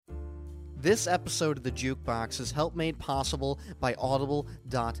This episode of the Jukebox is helped made possible by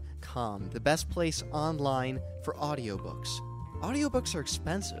Audible.com, the best place online for audiobooks. Audiobooks are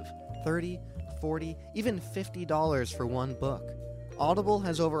expensive, $30, $40, even $50 for one book. Audible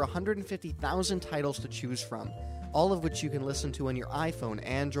has over 150,000 titles to choose from, all of which you can listen to on your iPhone,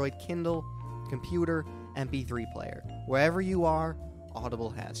 Android, Kindle, computer, MP3 player. Wherever you are,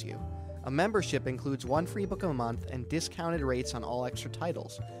 Audible has you. A membership includes one free book a month and discounted rates on all extra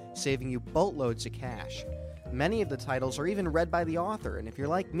titles, saving you boatloads of cash. Many of the titles are even read by the author, and if you're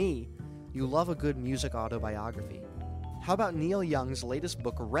like me, you love a good music autobiography. How about Neil Young's latest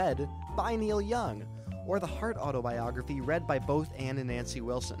book read by Neil Young, or the Heart autobiography read by both Anne and Nancy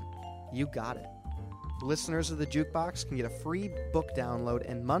Wilson? You got it. Listeners of the Jukebox can get a free book download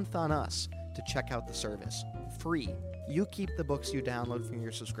and month on us to check out the service. Free. You keep the books you download from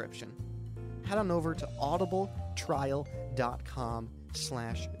your subscription. Head on over to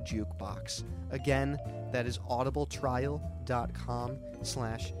audibletrial.com/jukebox. Again, that is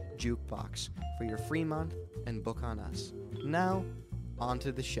audibletrial.com/jukebox for your free month and book on us. Now, on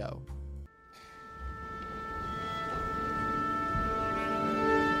to the show.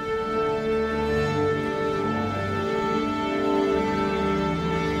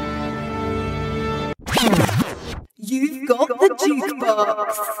 You've got the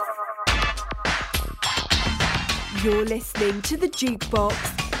Jukebox. You're listening to the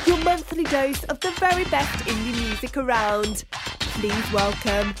Jukebox, your monthly dose of the very best indie music around. Please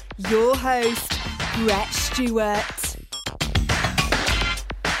welcome your host, Brett Stewart.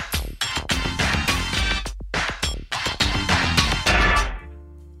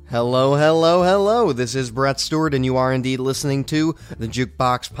 Hello, hello, hello. This is Brett Stewart, and you are indeed listening to the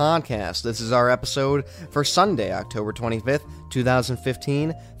Jukebox Podcast. This is our episode for Sunday, October 25th,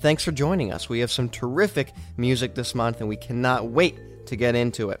 2015. Thanks for joining us. We have some terrific music this month, and we cannot wait to get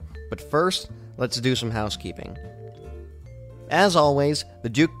into it. But first, let's do some housekeeping. As always, the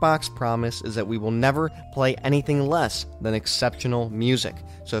Jukebox promise is that we will never play anything less than exceptional music.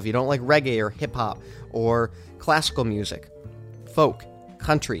 So if you don't like reggae or hip-hop or classical music, folk,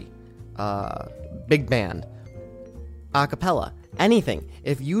 country, big band, a cappella, anything.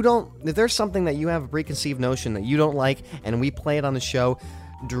 If there's something that you have a preconceived notion that you don't like and we play it on the show,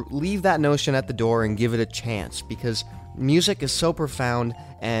 leave that notion at the door and give it a chance, because music is so profound,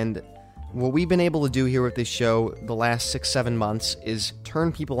 and what we've been able to do here with this show the last 6-7 months is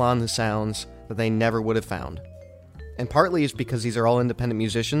turn people on to sounds that they never would have found. And partly it's because these are all independent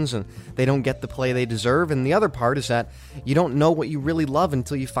musicians and they don't get the play they deserve, and the other part is that you don't know what you really love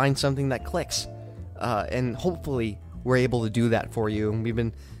until you find something that clicks. And hopefully we're able to do that for you, and we've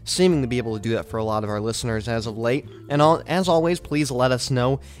been seeming to be able to do that for a lot of our listeners as of late. And as always, please let us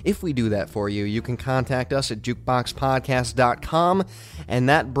know if we do that for you. You can contact us at jukeboxpodcast.com, and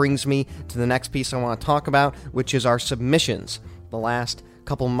that brings me to the next piece I want to talk about, which is our submissions. The last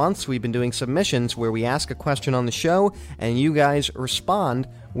couple months we've been doing submissions where we ask a question on the show and you guys respond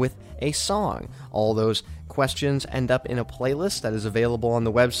with a song. All those questions end up in a playlist that is available on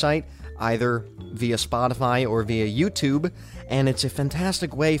the website, either via Spotify or via YouTube, and it's a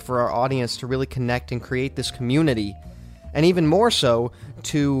fantastic way for our audience to really connect and create this community, and even more so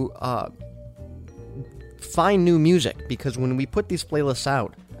to find new music, because when we put these playlists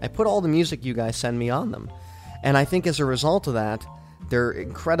out, I put all the music you guys send me on them, and I think as a result of that, they're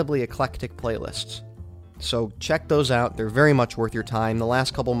incredibly eclectic playlists. So check those out. They're very much worth your time. The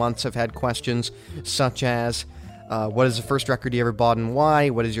last couple months have had questions such as, what is the first record you ever bought and why?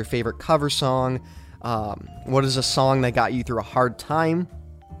 What is your favorite cover song? What is a song that got you through a hard time?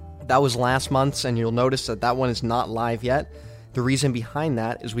 That was last month's, and you'll notice that one is not live yet. The reason behind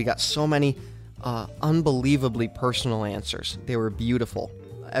that is we got so many unbelievably personal answers. They were beautiful.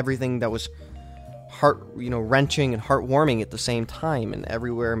 Everything that was wrenching and heartwarming at the same time, and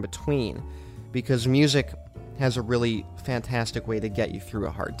everywhere in between, because music has a really fantastic way to get you through a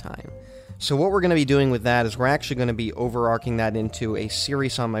hard time. So what we're going to be doing with that is we're actually going to be overarching that into a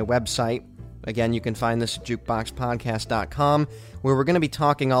series on my website. Again, you can find this at jukeboxpodcast.com, where we're going to be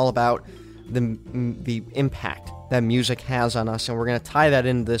talking all about the impact that music has on us, and we're going to tie that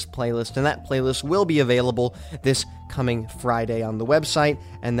into this playlist, and that playlist will be available this coming Friday on the website,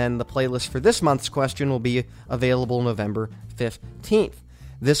 and then the playlist for this month's question will be available November 15th.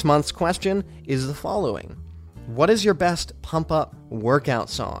 This month's question is the following: what is your best pump-up workout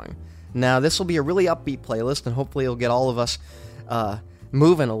song? Now, this will be a really upbeat playlist, and hopefully it'll get all of us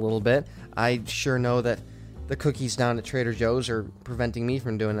moving a little bit. I sure know that the cookies down at Trader Joe's are preventing me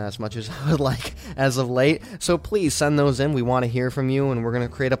from doing as much as I would like as of late. So please send those in. We want to hear from you, and we're going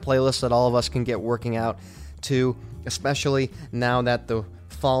to create a playlist that all of us can get working out to, especially now that the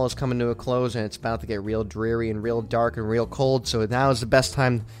fall is coming to a close and it's about to get real dreary and real dark and real cold, so now is the best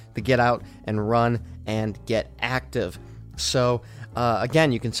time to get out and run and get active. So,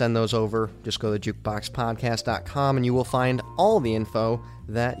 again, you can send those over. Just go to jukeboxpodcast.com and you will find all the info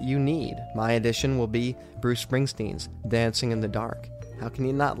that you need. My edition will be Bruce Springsteen's Dancing in the Dark. How can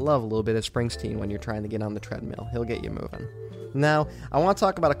you not love a little bit of Springsteen when you're trying to get on the treadmill? He'll get you moving. Now, I want to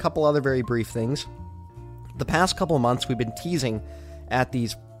talk about a couple other very brief things. The past couple of months, we've been teasing at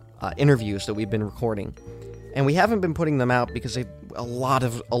these interviews that we've been recording, and we haven't been putting them out because a lot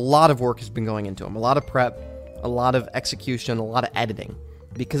of work has been going into them, a lot of prep, a lot of execution, a lot of editing,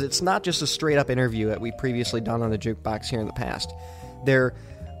 because it's not just a straight-up interview that we've previously done on the Jukebox here in the past. They're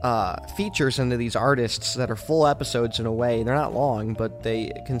features into these artists that are full episodes in a way. They're not long, but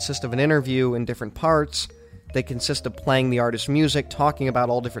they consist of an interview in different parts. They consist of playing the artist's music, talking about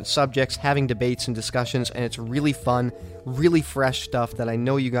all different subjects, having debates and discussions, and it's really fun, really fresh stuff that I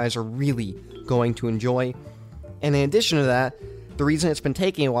know you guys are really going to enjoy. And in addition to that, the reason it's been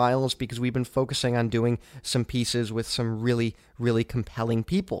taking a while is because we've been focusing on doing some pieces with some really, really compelling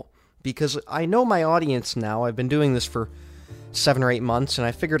people. Because I know my audience now. I've been doing this for 7 or 8 months, and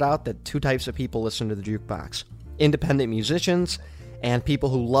I figured out that 2 types of people listen to the Jukebox. Independent musicians and people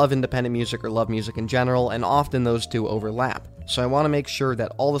who love independent music or love music in general, and often those 2 overlap. So I want to make sure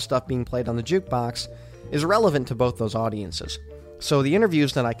that all the stuff being played on the Jukebox is relevant to both those audiences. So the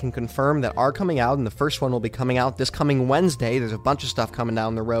interviews that I can confirm that are coming out, and the first one will be coming out this coming Wednesday, there's a bunch of stuff coming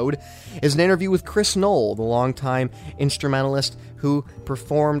down the road, is an interview with Chris Knoll, the longtime instrumentalist who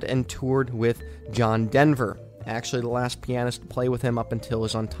performed and toured with John Denver. Actually, the last pianist to play with him up until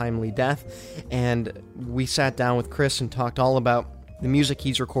his untimely death. And we sat down with Chris and talked all about the music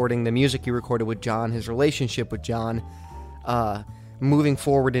he's recording, the music he recorded with John, his relationship with John, moving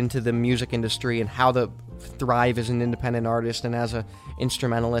forward into the music industry and how to thrive as an independent artist and as an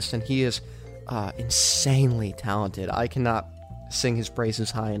instrumentalist. And he is insanely talented. I cannot sing his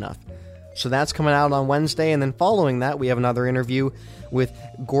praises high enough. So that's coming out on Wednesday, and then following that, we have another interview with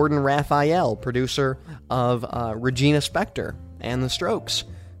Gordon Raphael, producer of Regina Spektor and The Strokes.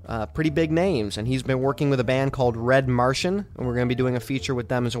 Pretty big names, and he's been working with a band called Red Martian, and we're going to be doing a feature with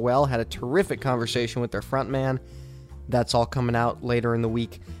them as well. Had a terrific conversation with their frontman. That's all coming out later in the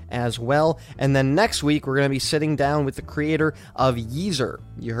week as well. And then next week, we're going to be sitting down with the creator of Yeezer.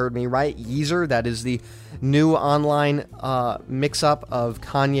 You heard me right, Yeezer. That is the new online mix-up of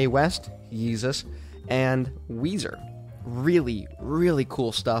Kanye West, Yeezus, and Weezer. Really, really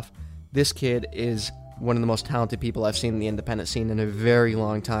cool stuff. This kid is one of the most talented people I've seen in the independent scene in a very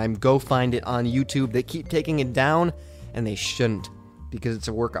long time. Go find it on YouTube. They keep taking it down, and they shouldn't, because it's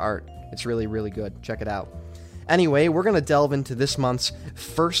a work of art. It's really, really good. Check it out. Anyway, we're going to delve into this month's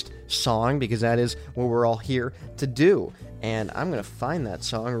first song, because that is what we're all here to do. And I'm going to find that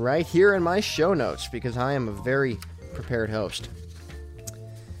song right here in my show notes, because I am a very prepared host.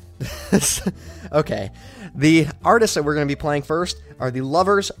 Okay, the artists that we're going to be playing first are the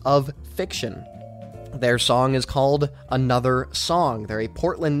Lovers of Fiction. Their song is called Another Song. They're a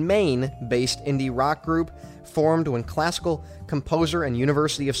Portland, Maine-based indie rock group formed when classical composer and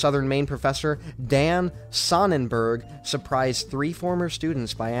University of Southern Maine professor Dan Sonnenberg surprised 3 former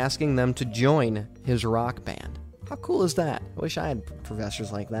students by asking them to join his rock band. How cool is that? I wish I had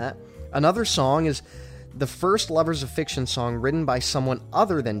professors like that. Another Song is the first Lovers of Fiction song written by someone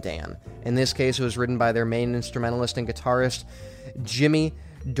other than Dan. In this case, it was written by their main instrumentalist and guitarist, Jimmy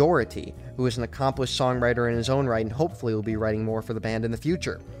Doherty, who is an accomplished songwriter in his own right and hopefully will be writing more for the band in the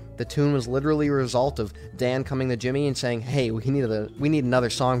future. The tune was literally a result of Dan coming to Jimmy and saying, hey, we need another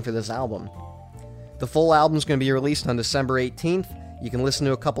song for this album. The full album is going to be released on December 18th. You can listen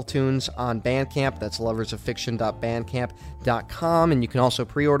to a couple tunes on Bandcamp. That's loversoffiction.bandcamp.com, and you can also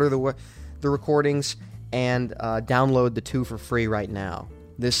pre-order the recordings and download the 2 for free right now.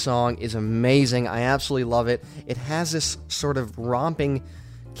 This song is amazing. I absolutely love it. It has this sort of romping,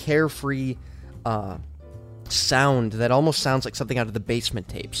 carefree sound that almost sounds like something out of the Basement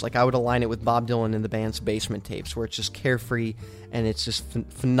Tapes. Like I would align it with Bob Dylan and the band's Basement Tapes, where it's just carefree and it's just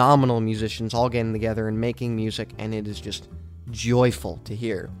phenomenal musicians all getting together and making music, and it is just joyful to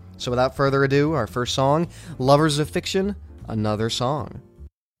hear. So without further ado, our first song, Lovers of Fiction, Another Song.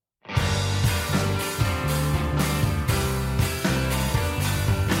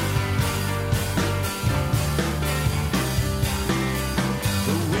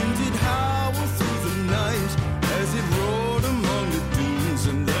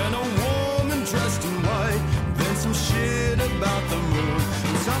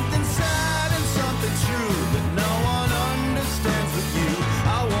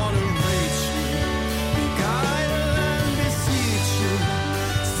 I wanna reach you, beguile and beseech you.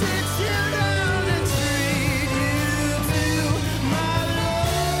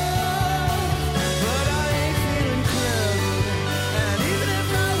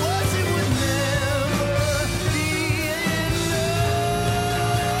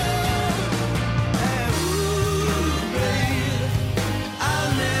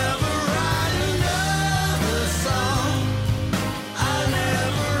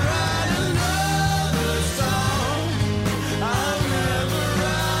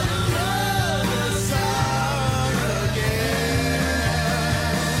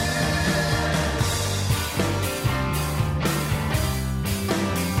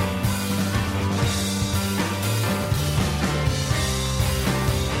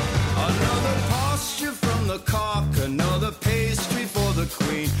 the cock, another pastry for the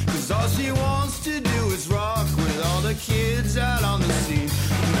queen. Cause all she wants to do is rock with all the kids out on the scene.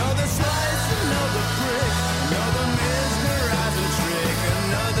 Another slice, another prick, another mesmerizing trick,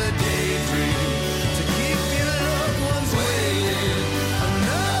 another daydream to keep your loved ones waiting.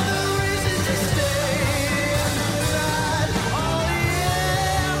 Another reason to stay inside, oh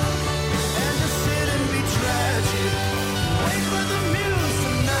yeah, and to sit and be tragic. Wait for the muse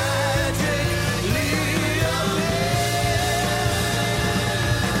to magically appear.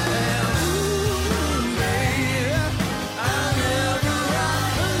 And ooh, baby, I'll never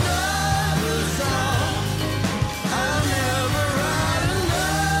write another song. I'll never write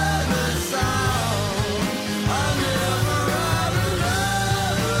another song. I'll never write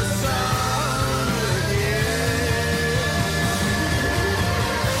another song again.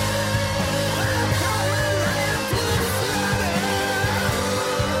 I'm coming left to the city.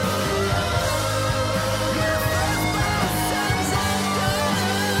 Your first boat sends on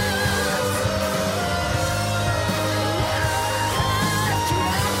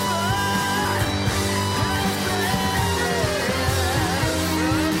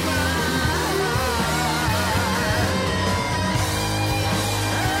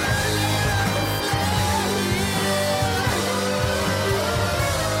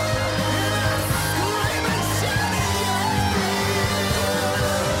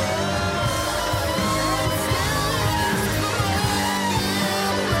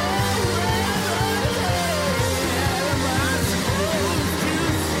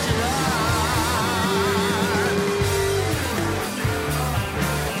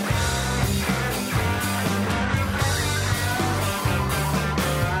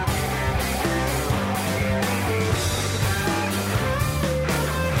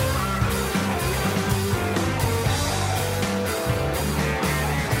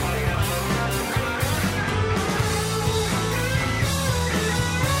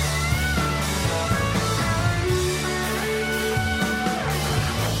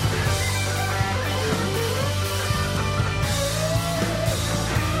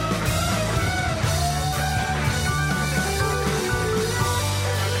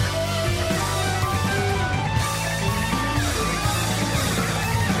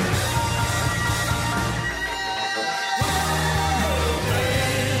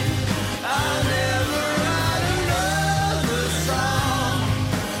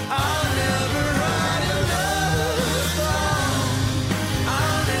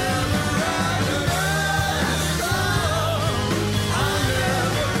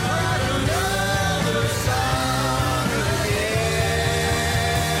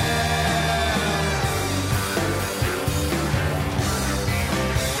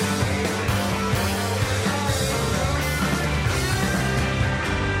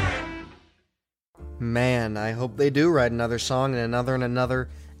Man, I hope they do write another song and another and another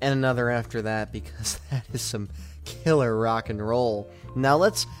and another after that, because that is some killer rock and roll. Now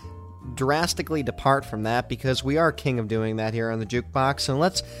let's drastically depart from that, because we are king of doing that here on the Jukebox, and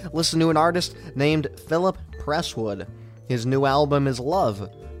let's listen to an artist named Phillip Presswood. His new album is Love,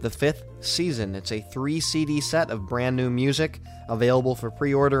 the 5th Season. It's a 3-CD set of brand new music, available for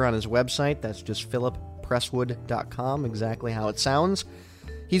pre-order on his website. That's just phillippresswood.com, exactly how it sounds.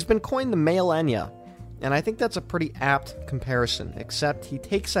 He's been coined the male Enya, and I think that's a pretty apt comparison, except he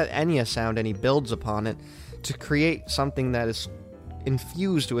takes that Enya sound and he builds upon it to create something that is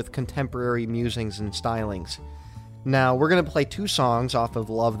infused with contemporary musings and stylings. Now, we're going to play 2 songs off of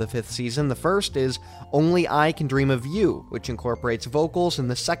Love, the 5th Season. The first is Only I Can Dream of You, which incorporates vocals, and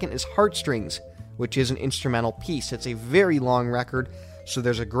the second is Heartstrings, which is an instrumental piece. It's a very long record, so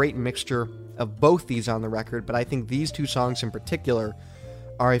there's a great mixture of both these on the record, but I think these 2 songs in particular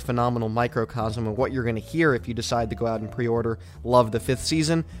are a phenomenal microcosm of what you're going to hear if you decide to go out and pre-order Love, the 5th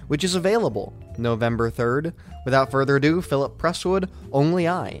Season, which is available November 3rd. Without further ado, Phillip Presswood, Only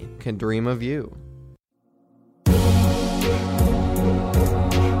I Can Dream of You.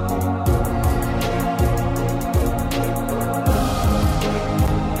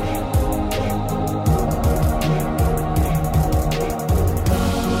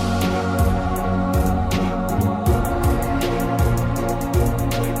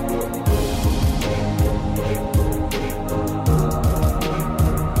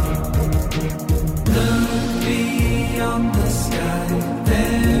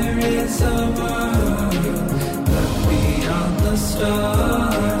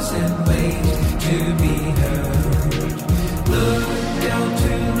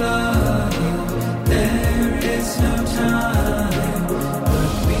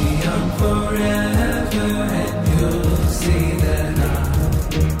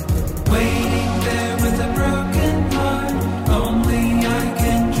 Waiting there with a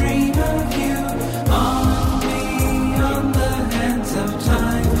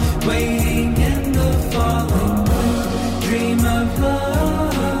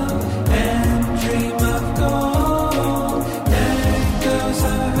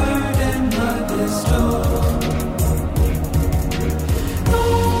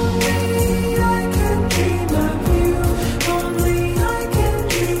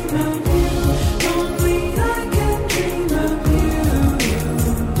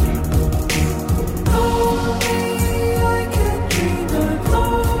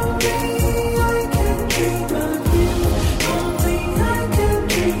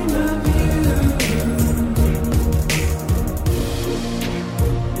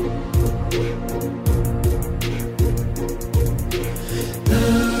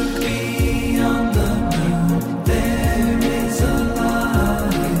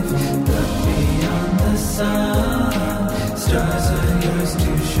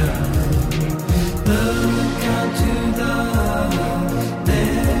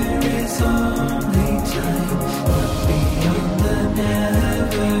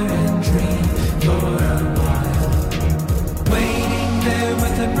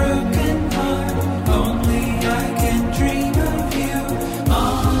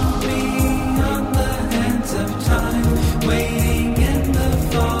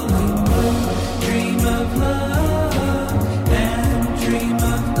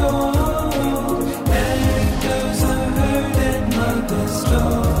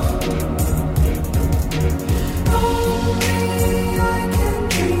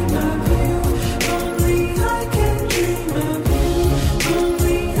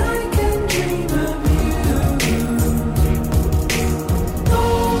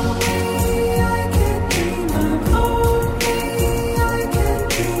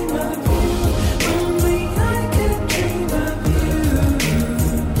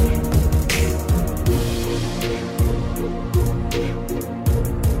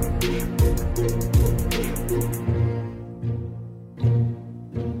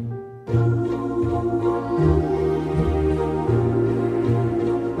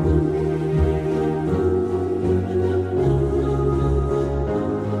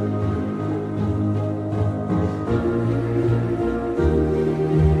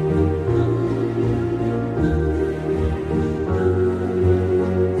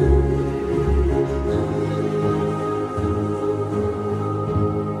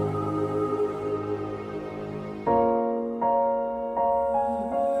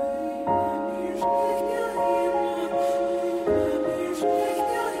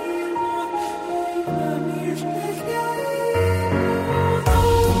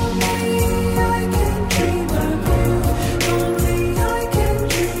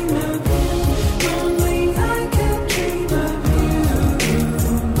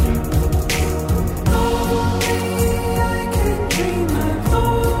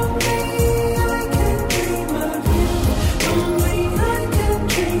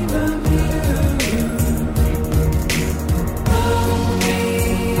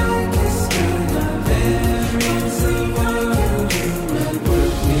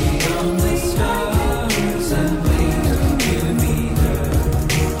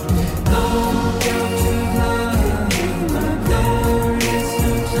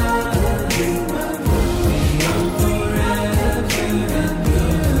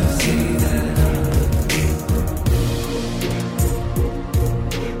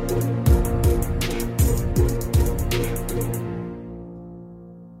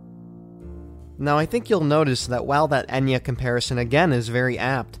Now, I think you'll notice that while that Enya comparison again is very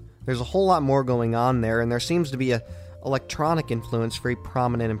apt, there's a whole lot more going on there, and there seems to be a electronic influence very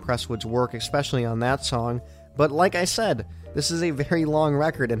prominent in Presswood's work, especially on that song. But like I said, this is a very long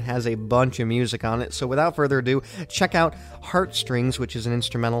record and has a bunch of music on it, so without further ado, check out Heartstrings, which is an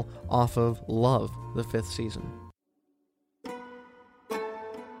instrumental off of Love, the 5th season.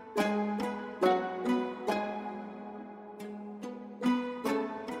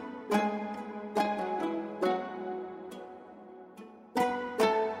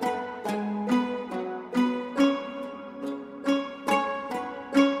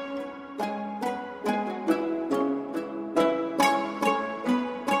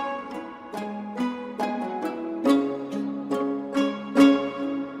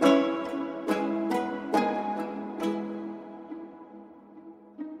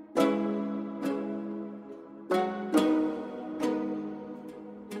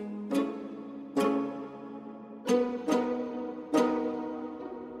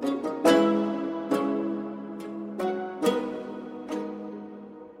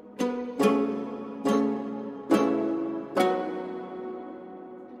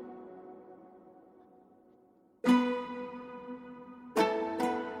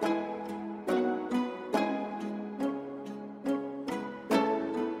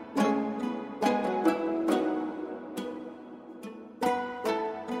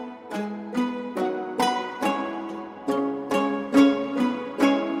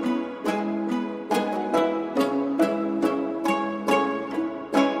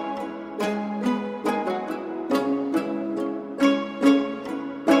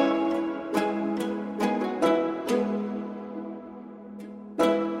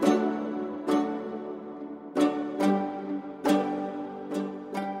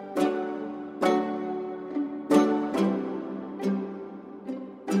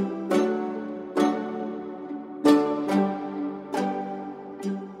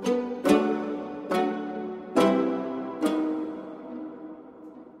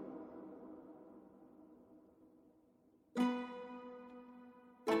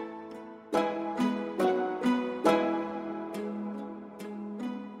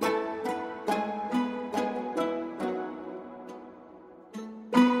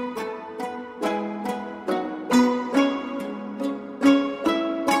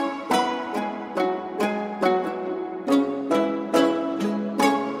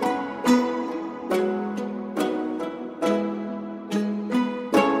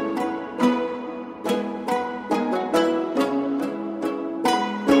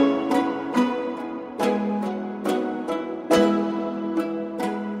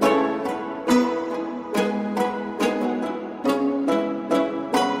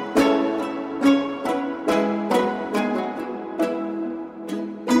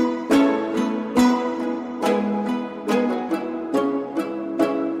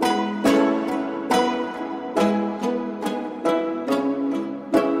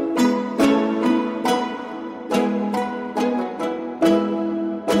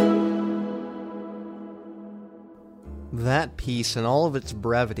 That piece, in all of its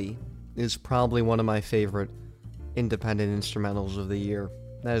brevity, is probably one of my favorite independent instrumentals of the year.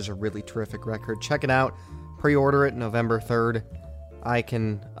 That is a really terrific record. Check it out. Pre-order it November 3rd. I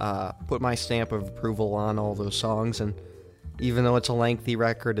can put my stamp of approval on all those songs, and even though it's a lengthy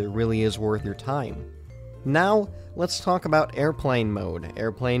record, it really is worth your time. Now, let's talk about Airplane Mode.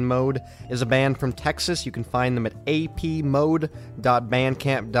 Airplane Mode is a band from Texas. You can find them at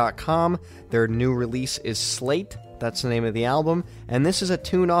apmode.bandcamp.com. Their new release is Slate. That's the name of the album. And this is a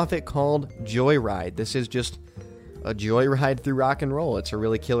tune off it called Joyride. This is just a joyride through rock and roll. It's a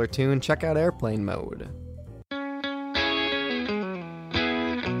really killer tune. Check out Airplane Mode.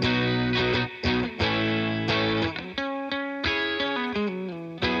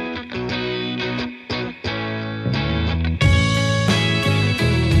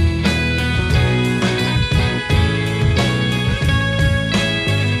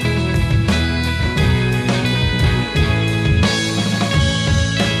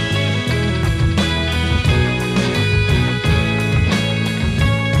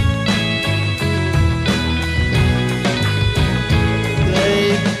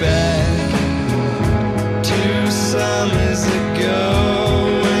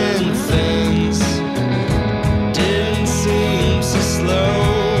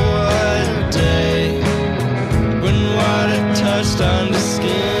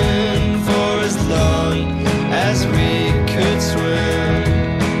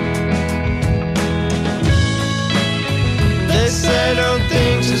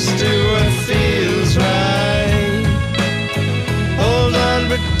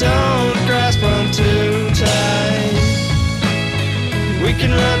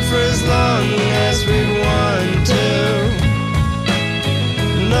 can run for as long as we want to.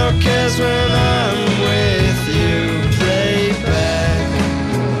 No cares when I'm with you. Play back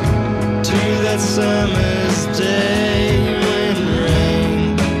to that summer's day when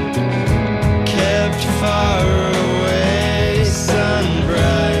rain kept far away, sun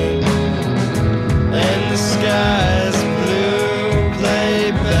bright and the sky's blue.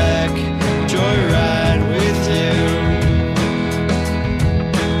 Play back, joyride with you.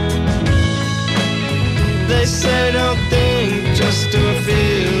 They say don't think, just do what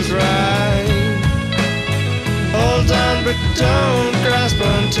feels right. Hold on but don't grasp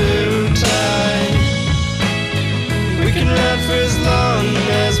on too tight. We can run for as long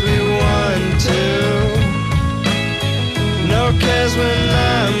as we want to. No cares when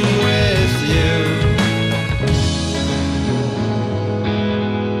I'm with you.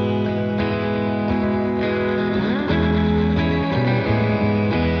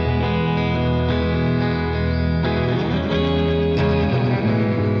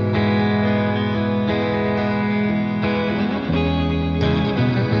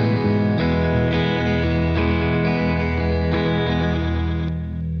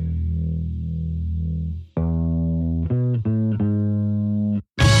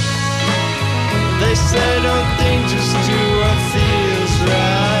 They say don't think, just do what feels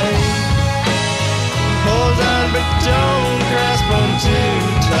right. Hold on but don't grasp on too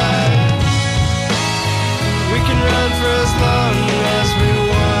tight. We can run for as long as we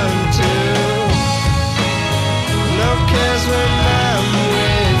want to. No cares when I'm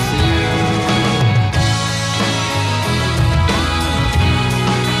with you.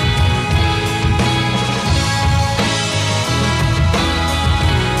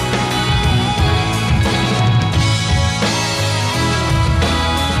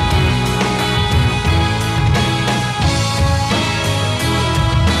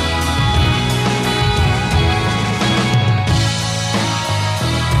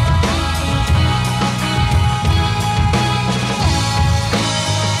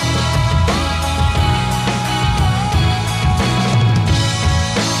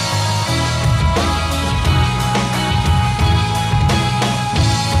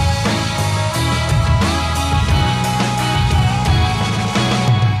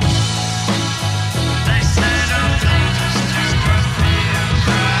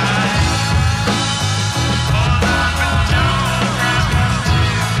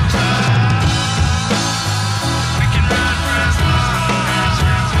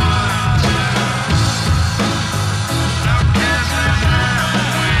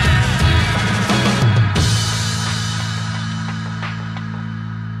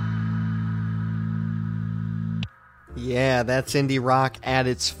 Yeah, that's indie rock at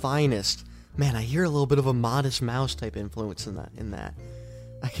its finest. Man, I hear a little bit of a Modest Mouse type influence in that.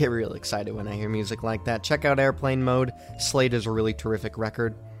 I get real excited when I hear music like that. Check out Airplane Mode. Slate is a really terrific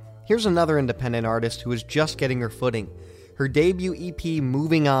record. Here's another independent artist who is just getting her footing. Her debut EP,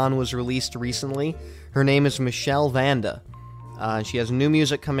 Moving On, was released recently. Her name is Michelle Vanda. She has new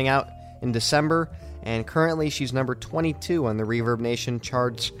music coming out in December, and currently she's number 22 on the Reverb Nation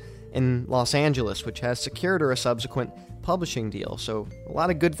charts in Los Angeles, which has secured her a subsequent publishing deal. So a lot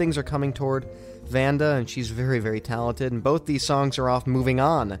of good things are coming toward Vanda, and she's very, very talented. And both these songs are off Moving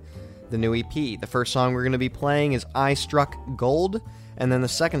On, the new EP. The first song we're going to be playing is I Struck Gold, and then the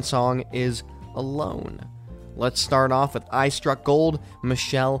second song is Alone. Let's start off with I Struck Gold,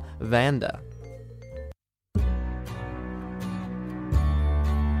 Michelle Vanda.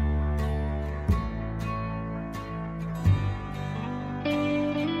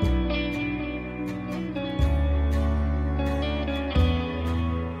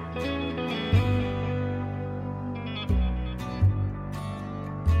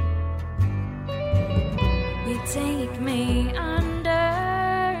 Take me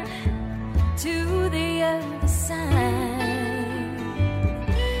under to the other side.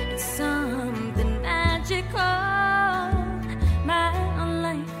 It's some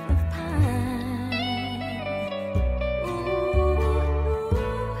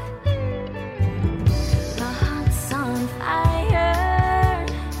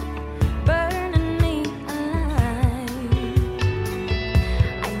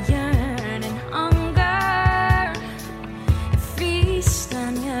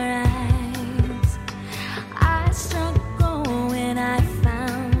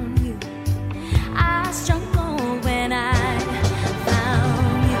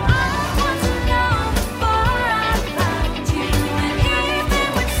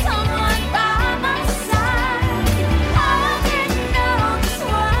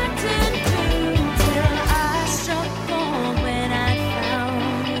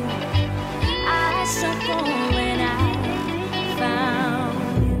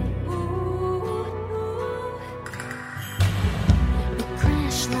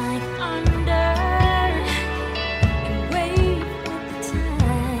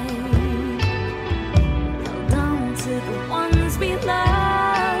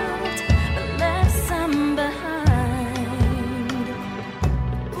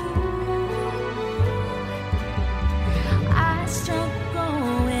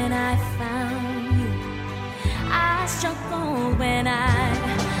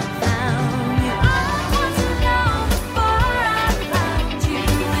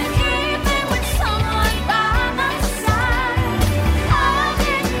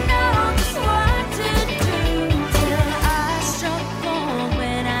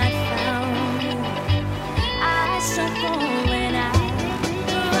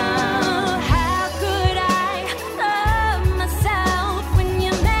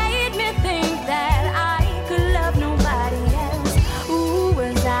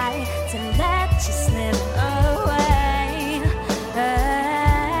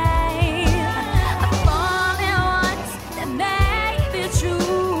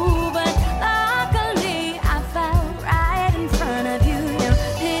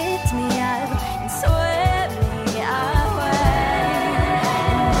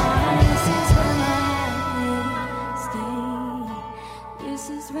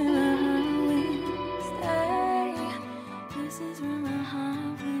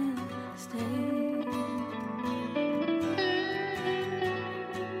stay.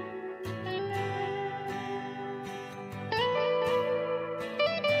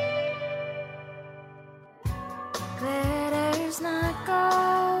 Glitter's not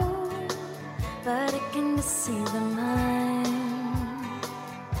gold, but it can deceive the mind.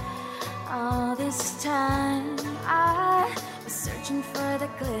 All this time I was searching for the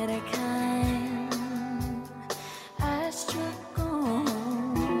glitter kind. I struggle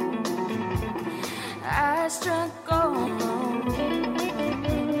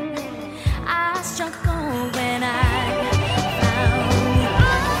when I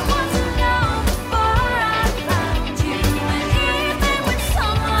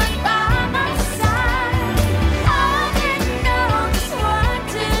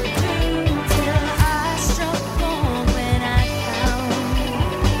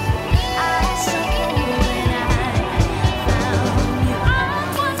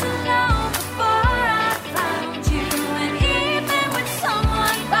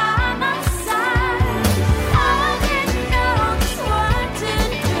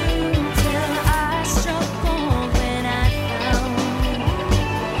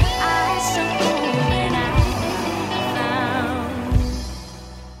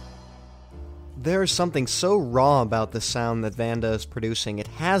There's something so raw about the sound that Vanda is producing. It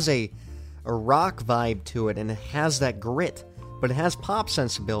has a rock vibe to it, and it has that grit, but it has pop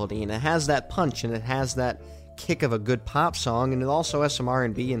sensibility, and it has that punch, and it has that kick of a good pop song, and it also has some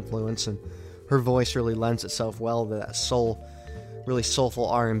R&B influence, and her voice really lends itself well to that really soulful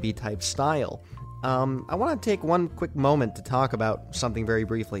R&B type style. I want to take one quick moment to talk about something very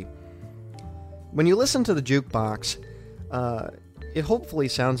briefly. When you listen to the Jukebox, it hopefully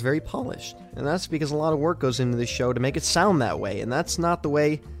sounds very polished, and that's because a lot of work goes into this show to make it sound that way, and that's not the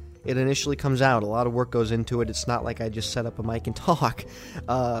way it initially comes out. A lot of work goes into it. It's not like I just set up a mic and talk.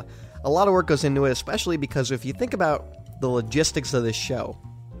 A lot of work goes into it, especially because if you think about the logistics of this show,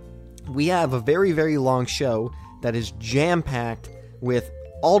 we have a very, very long show that is jam-packed with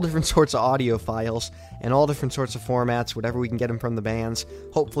all different sorts of audio files and all different sorts of formats, whatever we can get them from the bands,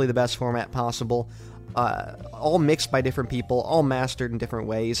 hopefully the best format possible, all mixed by different people, all mastered in different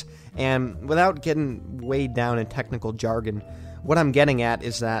ways, and without getting weighed down in technical jargon, what I'm getting at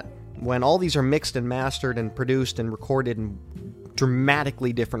is that when all these are mixed and mastered and produced and recorded in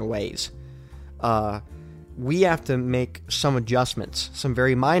dramatically different ways, we have to make some adjustments, some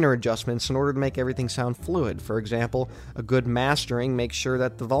very minor adjustments, in order to make everything sound fluid. For example, a good mastering makes sure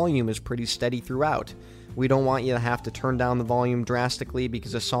that the volume is pretty steady throughout. We don't want you to have to turn down the volume drastically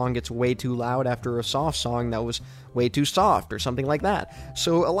because a song gets way too loud after a soft song that was way too soft or something like that.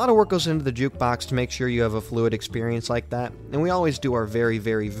 So a lot of work goes into the Jukebox to make sure you have a fluid experience like that, and we always do our very,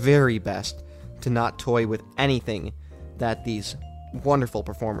 very, very best to not toy with anything that these wonderful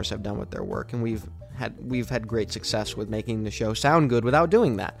performers have done with their work, and we've had great success with making the show sound good without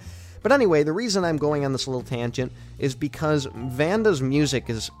doing that. But anyway, the reason I'm going on this little tangent is because Vanda's music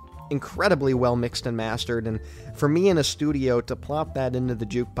is incredibly well mixed and mastered, and for me in a studio to plop that into the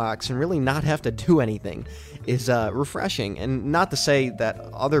Jukebox and really not have to do anything is refreshing. And not to say that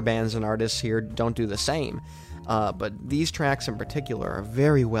other bands and artists here don't do the same, but these tracks in particular are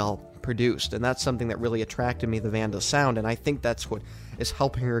very well produced, and that's something that really attracted me to Vanda's sound, and I think that's what is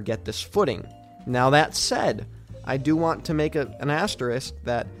helping her get this footing. Now that said, I do want to make an asterisk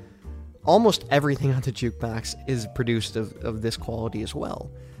that almost everything on the Jukebox is produced of this quality as well.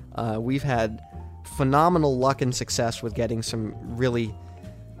 We've had phenomenal luck and success with getting some really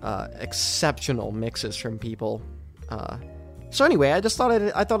exceptional mixes from people. So anyway, I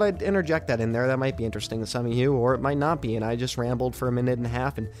thought I'd interject that in there. That might be interesting to some of you, or it might not be, and I just rambled for a minute and a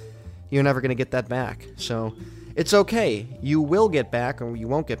half, and you're never going to get that back. So it's okay. You will get back, or you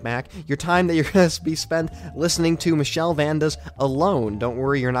won't get back, your time that you're going to be spent listening to Michelle Vanda's Alone. Don't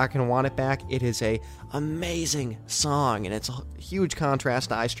worry, you're not going to want it back. It is a amazing song, and it's a huge contrast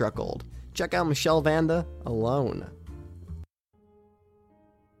to I Struck Gold. Check out Michelle Vanda, Alone.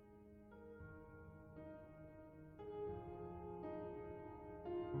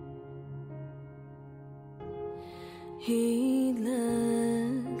 He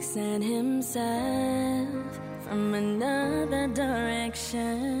looks at himself from another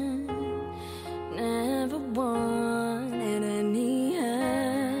direction. Never wanted any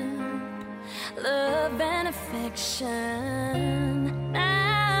help, love and affection.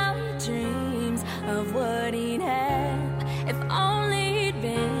 Now he dreams of what he'd have if only he'd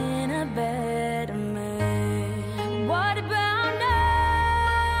been a better man. What about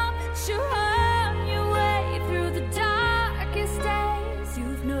now that you're on your way through the darkest days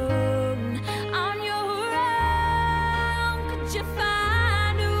you've known? On your own, could you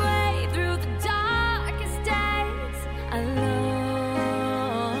find a way through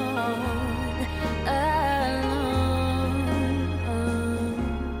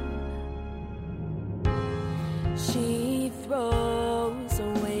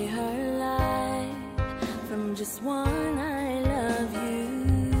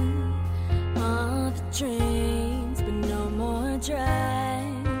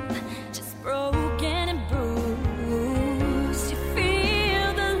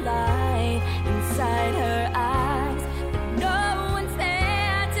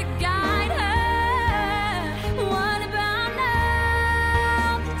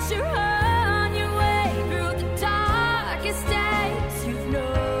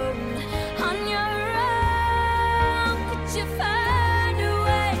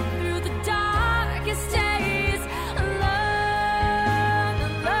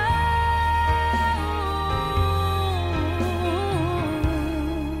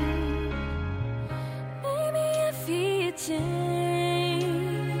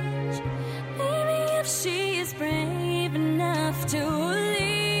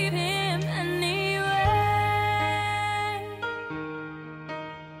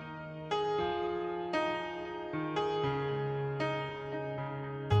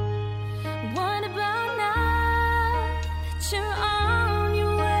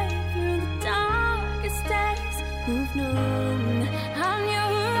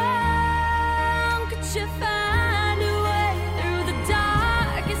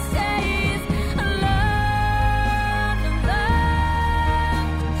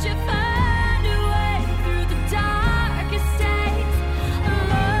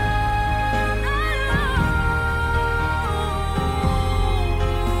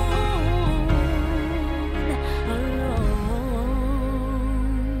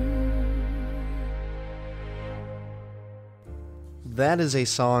that is a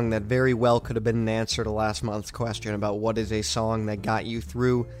song that very well could have been an answer to last month's question about what is a song that got you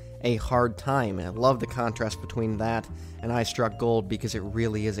through a hard time. And I love the contrast between that and I Struck Gold because it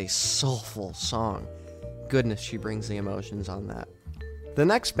really is a soulful song. Goodness, she brings the emotions on that. The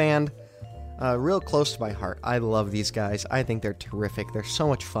next band, real close to my heart. I love these guys. I think they're terrific. They're so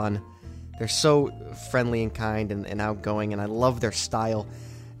much fun. They're so friendly and kind and outgoing, and I love their style.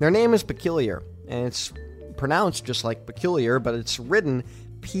 Their name is Pqlyr, and it's pronounced just like peculiar, but it's written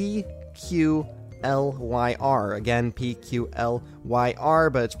P-Q-L-Y-R. Again, P-Q-L-Y-R,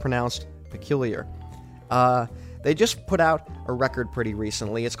 but it's pronounced Pqlyr. They just put out a record pretty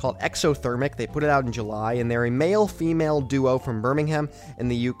recently. It's called Exothermic. They put it out in July, and they're a male-female duo from Birmingham in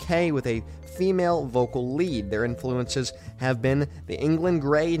the UK with a female vocal lead. Their influences have been the England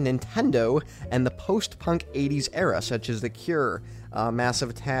Grey, Nintendo, and the post-punk 80s era, such as The Cure,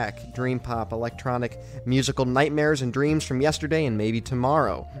 Massive Attack, Dream Pop, electronic musical nightmares and dreams from yesterday and maybe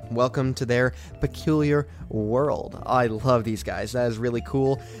tomorrow. Welcome to their peculiar world. I love these guys. That is really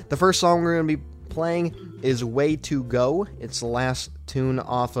cool. The first song we're going to be playing is Way to Go. It's the last tune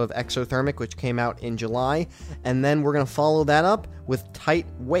off of Exothermic, which came out in July, and then we're going to follow that up with Tight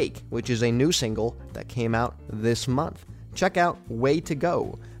Wake, which is a new single that came out this month. Check out Way to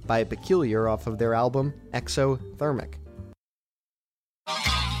Go by Pqlyr off of their album Exothermic.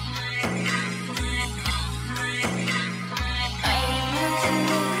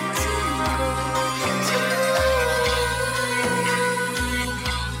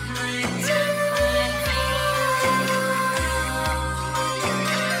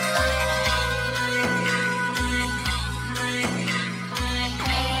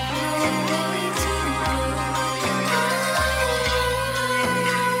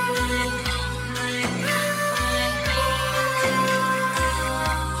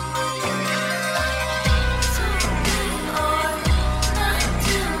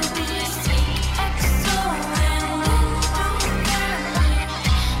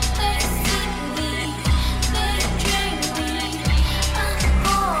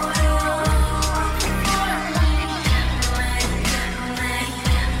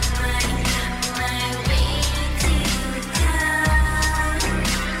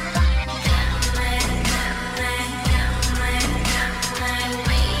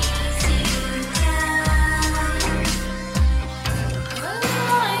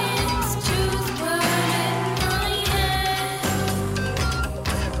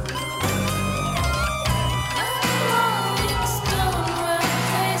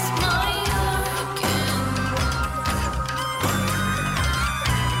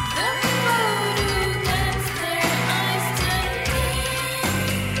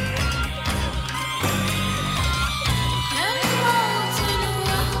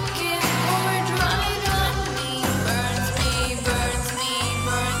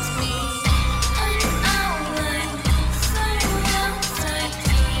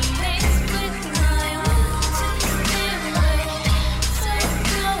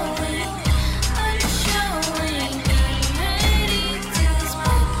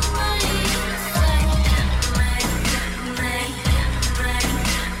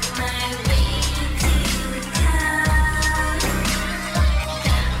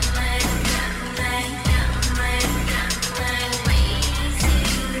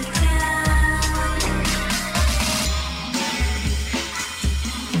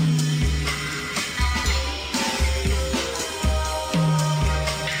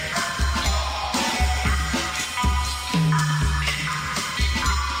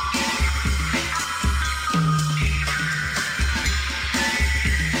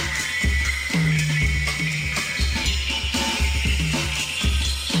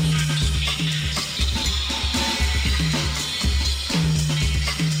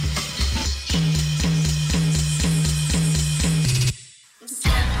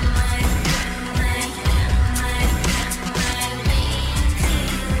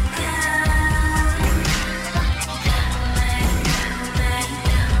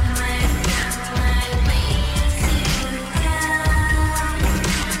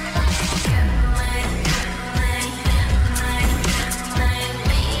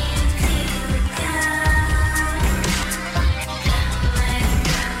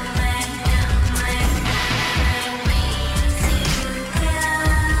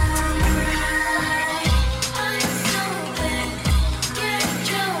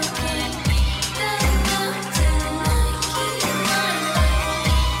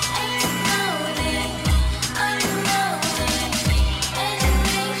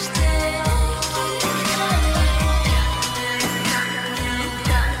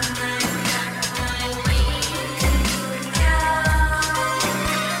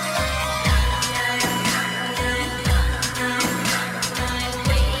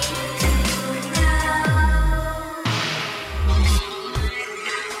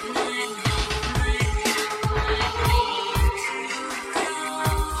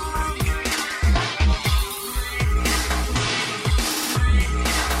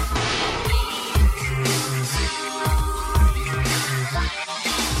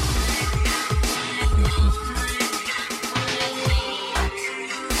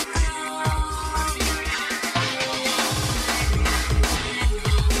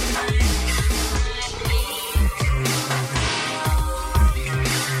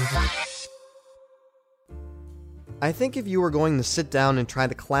 I think if you were going to sit down and try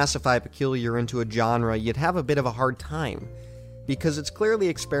to classify Pqlyr into a genre, you'd have a bit of a hard time, because it's clearly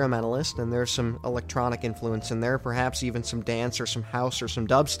experimentalist, and there's some electronic influence in there, perhaps even some dance or some house or some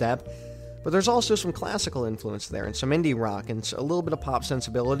dubstep, but there's also some classical influence there, and some indie rock, and a little bit of pop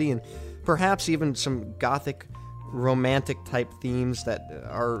sensibility, and perhaps even some gothic, romantic-type themes that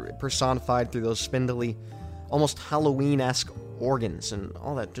are personified through those spindly, almost Halloween-esque organs and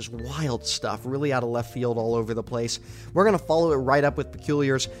all that just wild stuff, really out of left field all over the place. We're going to follow it right up with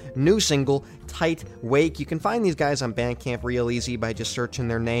Pqlyr's new single, Tight Wake. You can find these guys on Bandcamp real easy by just searching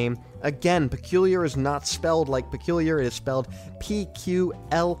their name. Again, Pqlyr is not spelled like peculiar, it is spelled Pqlyr.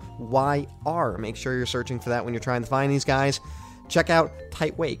 Make sure you're searching for that when you're trying to find these guys. Check out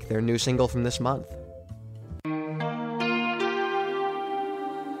Tight Wake, their new single from this month.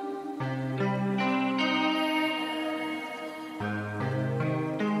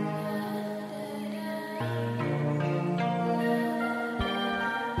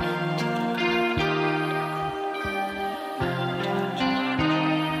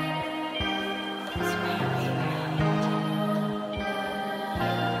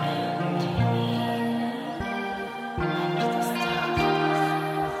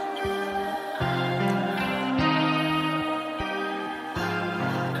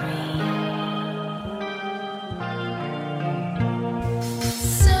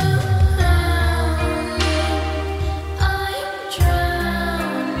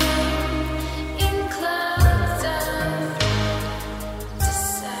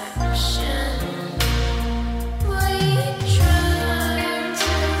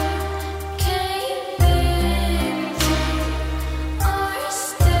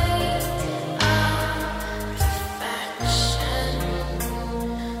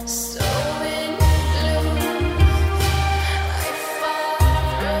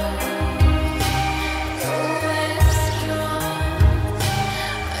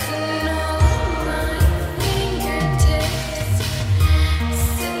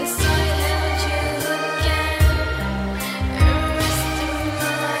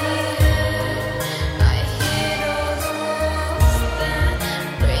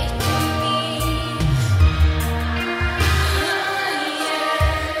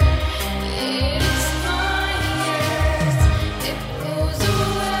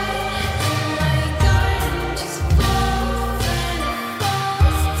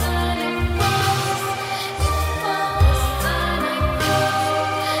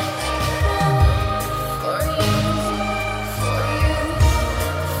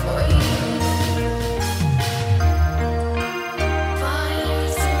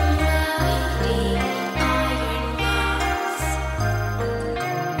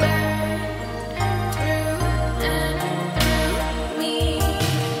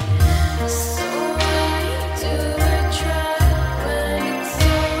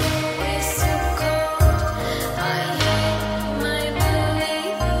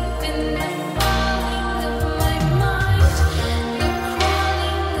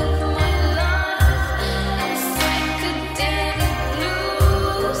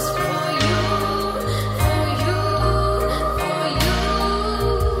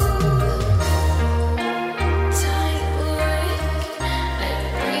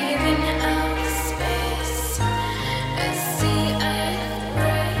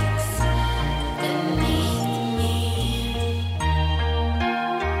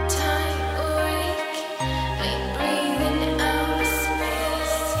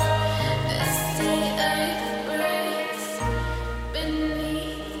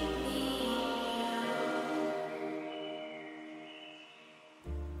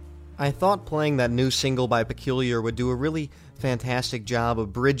 I thought playing that new single by Pqlyr would do a really fantastic job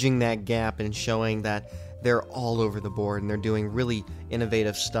of bridging that gap and showing that they're all over the board and they're doing really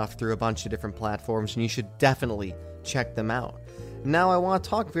innovative stuff through a bunch of different platforms, and you should definitely check them out. Now I want to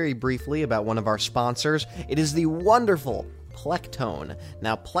talk very briefly about one of our sponsors. It is the wonderful Plectone.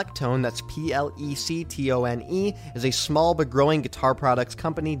 Now Plectone, that's Plectone, is a small but growing guitar products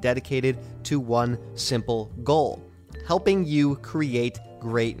company dedicated to one simple goal: helping you create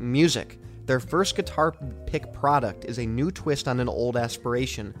great music. Their first guitar pick product is a new twist on an old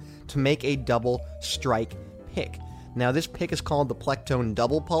aspiration to make a double strike pick. Now this pick is called the Plectone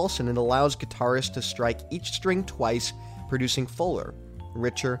Double Pulse, and it allows guitarists to strike each string twice, producing fuller,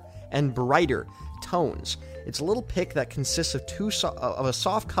 richer, and brighter tones. It's a little pick that consists of a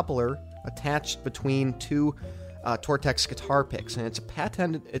soft coupler attached between two Tortex guitar picks, and it's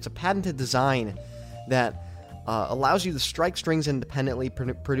a patented design that allows you to strike strings independently,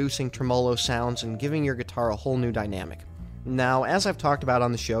 producing tremolo sounds and giving your guitar a whole new dynamic. Now, as I've talked about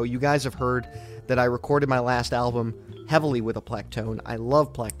on the show, you guys have heard that I recorded my last album heavily with a Plectone. I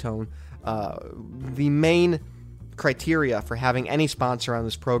love Plectone. The main criteria for having any sponsor on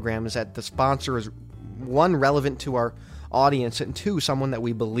this program is that the sponsor is, one, relevant to our audience, and two, someone that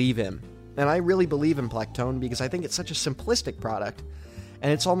we believe in. And I really believe in Plectone because I think it's such a simplistic product,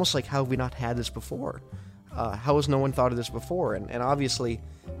 and it's almost like, how have we not had this before? How has no one thought of this before? And obviously,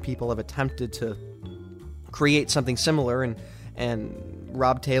 people have attempted to create something similar, and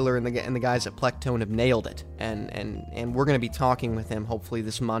Rob Taylor and the guys at Plectone have nailed it. And we're going to be talking with him hopefully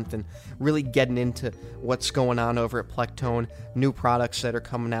this month and really getting into what's going on over at Plectone, new products that are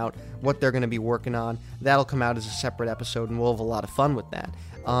coming out, what they're going to be working on. That'll come out as a separate episode, and we'll have a lot of fun with that.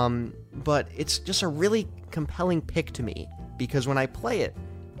 But it's just a really compelling pick to me, because when I play it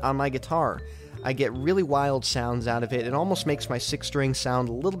on my guitar, I get really wild sounds out of it. It almost makes my 6-string sound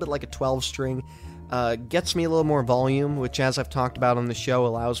a little bit like a 12-string. Gets me a little more volume, which, as I've talked about on the show,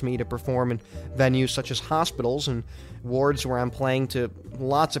 allows me to perform in venues such as hospitals and wards where I'm playing to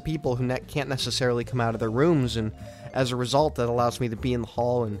lots of people who can't necessarily come out of their rooms, and as a result, that allows me to be in the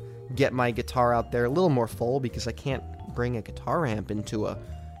hall and get my guitar out there a little more full, because I can't bring a guitar amp into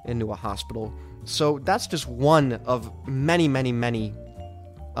a hospital. So that's just one of many, many, many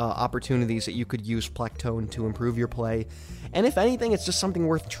opportunities that you could use Plectone to improve your play. And if anything, it's just something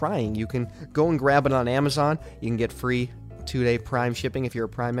worth trying. You can go and grab it on Amazon. You can get free 2-day Prime shipping if you're a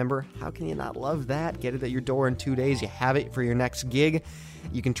Prime member. How can you not love that? Get it at your door in 2 days. You have it for your next gig.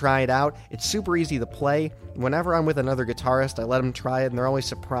 You can try it out. It's super easy to play. Whenever I'm with another guitarist, I let them try it, and they're always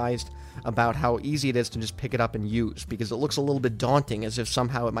surprised about how easy it is to just pick it up and use, because it looks a little bit daunting, as if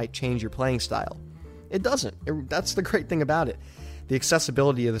somehow it might change your playing style. It doesn't. That's the great thing about it. The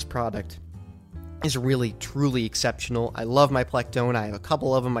accessibility of this product is really, truly exceptional. I love my Plectone. I have a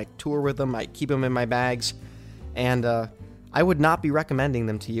couple of them. I tour with them. I keep them in my bags. And I would not be recommending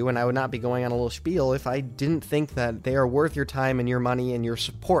them to you, and I would not be going on a little spiel if I didn't think that they are worth your time and your money and your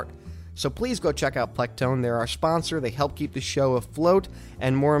support. So please go check out Plectone. They're our sponsor. They help keep the show afloat,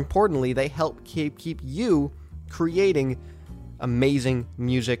 and more importantly, they help keep you creating amazing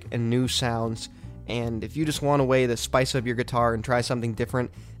music and new sounds. And if you just want a way to spice up your guitar and try something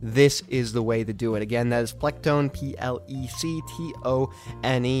different, this is the way to do it. Again, that is Plectone, Plectone.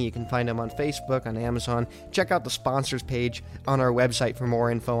 You can find them on Facebook, on Amazon. Check out the sponsors page on our website for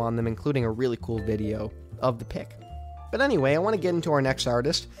more info on them, including a really cool video of the pick. But anyway, I want to get into our next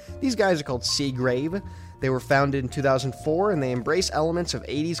artist. These guys are called Seagrave. They were founded in 2004, and they embrace elements of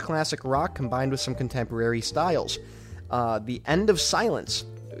 80s classic rock combined with some contemporary styles. The End of Silence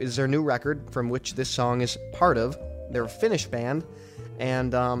is their new record, from which this song is part of. They're a Finnish band,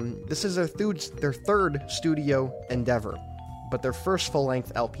 and this is their third studio endeavor, but their first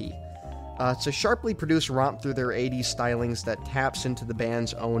full-length LP. It's a sharply produced romp through their 80s stylings that taps into the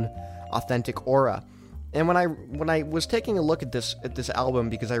band's own authentic aura. And when I was taking a look at this album,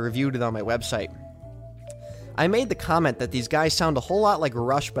 because I reviewed it on my website, I made the comment that these guys sound a whole lot like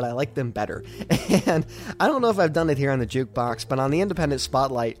Rush, but I like them better. And I don't know if I've done it here on the Jukebox, but on the Independent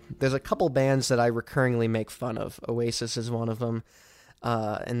Spotlight, there's a couple bands that I recurringly make fun of. Oasis is one of them,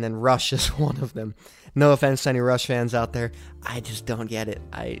 and then Rush is one of them. No offense to any Rush fans out there, I just don't get it.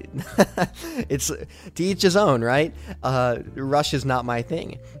 It's to each his own, right? Rush is not my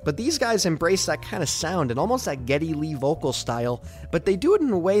thing. But these guys embrace that kind of sound and almost that Geddy Lee vocal style, but they do it in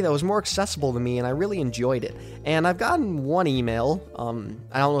a way that was more accessible to me, and I really enjoyed it. And I've gotten one email,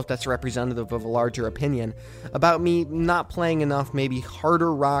 I don't know if that's representative of a larger opinion, about me not playing enough, maybe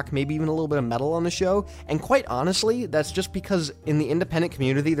harder rock, maybe even a little bit of metal on the show. And quite honestly, that's just because in the independent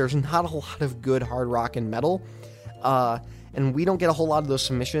community, there's not a lot of good hard rock and metal, and we don't get a whole lot of those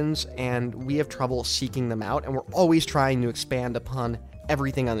submissions, and we have trouble seeking them out, and we're always trying to expand upon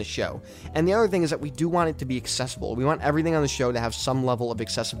everything on the show. And the other thing is that we do want it to be accessible. We want everything on the show to have some level of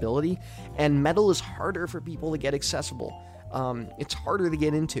accessibility, and metal is harder for people to get accessible. It's harder to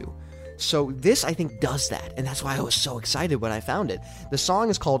get into. So this, I think, does that, and that's why I was so excited when I found it. The song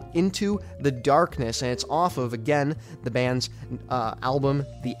is called Into the Darkness, and it's off of, again, the band's album,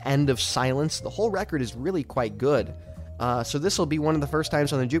 The End of Silence. The whole record is really quite good. So this will be one of the first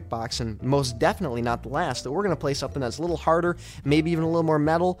times on the Jukebox, and most definitely not the last, that we're going to play something that's a little harder, maybe even a little more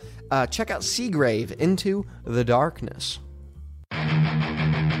metal. Check out Seagrave, Into the Darkness.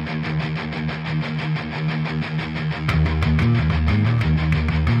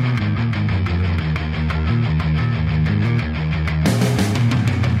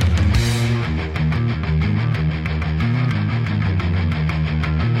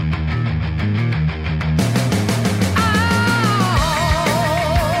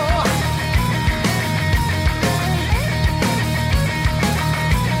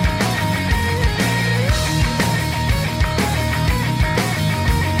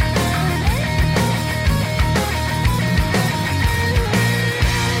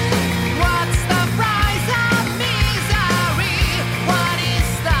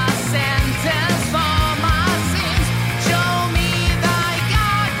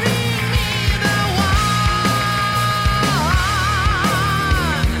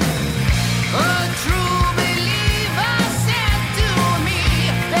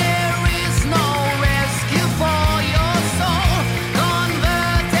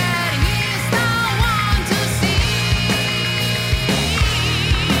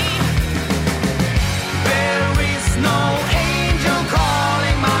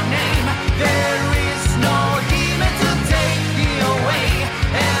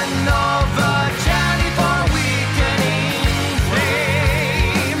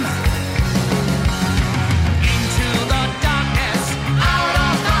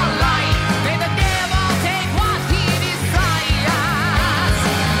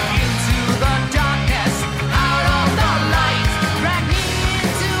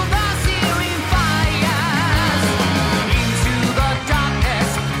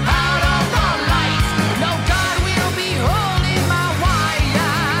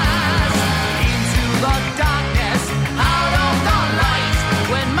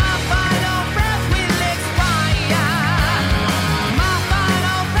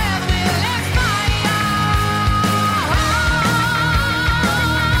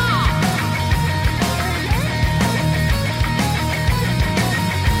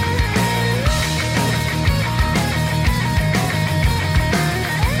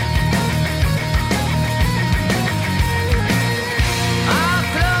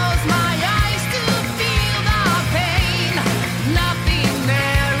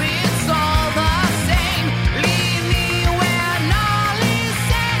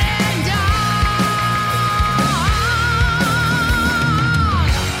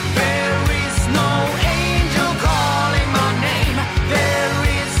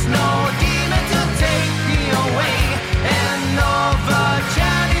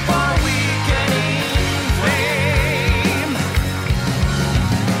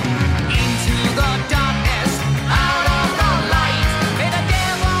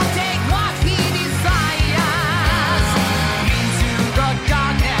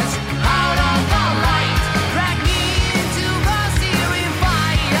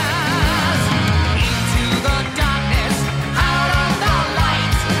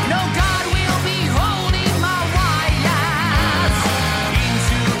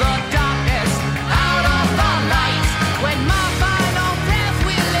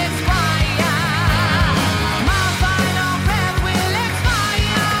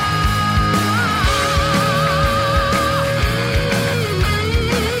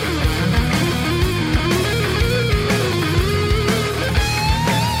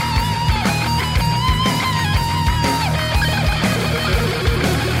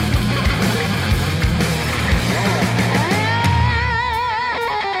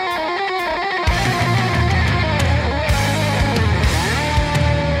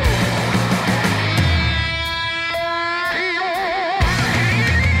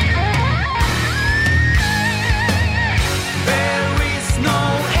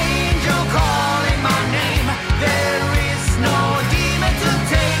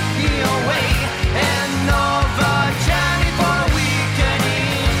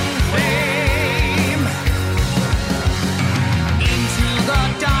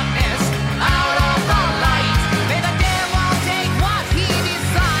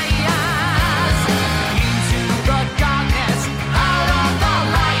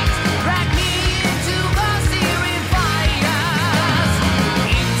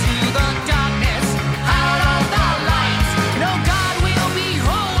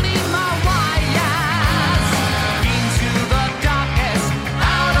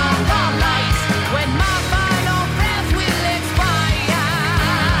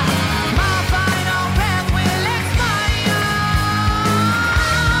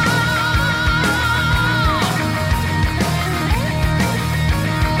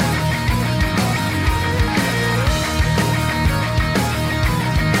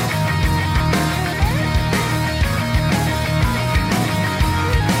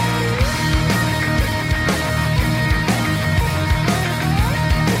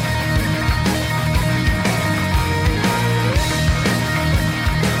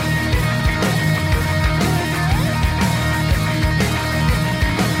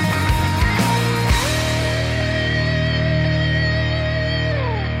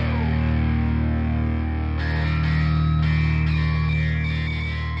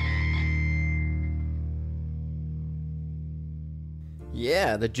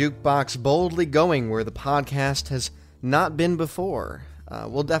 Yeah, the Jukebox boldly going where the podcast has not been before.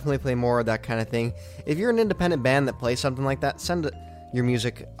 We'll definitely play more of that kind of thing. If you're an independent band that plays something like that, send your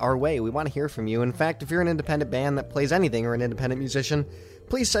music our way. We want to hear from you. In fact, if you're an independent band that plays anything or an independent musician,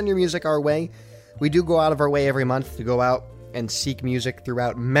 please send your music our way. We do go out of our way every month to go out and seek music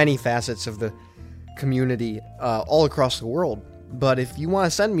throughout many facets of the community all across the world. But if you want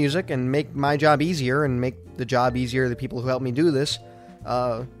to send music and make my job easier and make the job easier of the people who help me do this,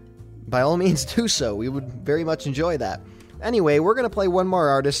 by all means do so. We would very much enjoy that. Anyway, we're going to play one more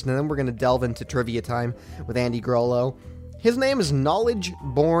artist, and then we're going to delve into trivia time with Andy Grollo. His name is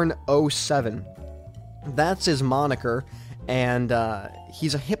KnowledgeBorn07. That's his moniker, and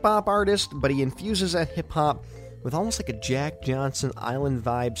he's a hip-hop artist, but he infuses that hip-hop with almost like a Jack Johnson Island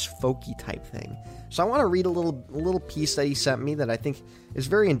Vibes folky type thing. So I want to read a little piece that he sent me that I think is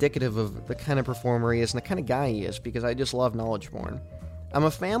very indicative of the kind of performer he is and the kind of guy he is, because I just love KnowledgeBorn. I'm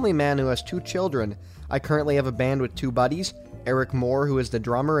a family man who has 2 children. I currently have a band with 2 buddies, Eric Moore, who is the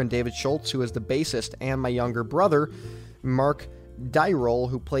drummer, and David Schultz, who is the bassist, and my younger brother, Mark Dyrol,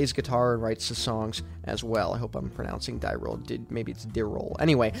 who plays guitar and writes the songs as well. I hope I'm pronouncing Dyrol. Maybe it's Dyrol.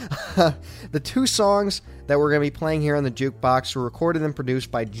 Anyway, the 2 songs that we're going to be playing here on the Jukebox were recorded and produced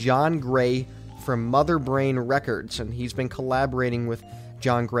by John Gray from Mother Brain Records, and he's been collaborating with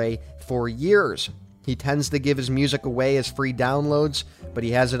John Gray for years. He tends to give his music away as free downloads, but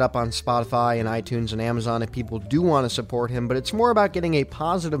he has it up on Spotify and iTunes and Amazon if people do want to support him, but it's more about getting a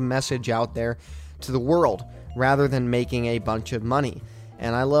positive message out there to the world rather than making a bunch of money.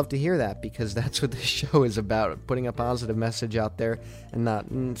 And I love to hear that, because that's what this show is about, putting a positive message out there, and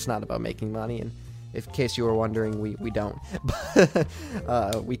it's not about making money. And in case you were wondering, we don't.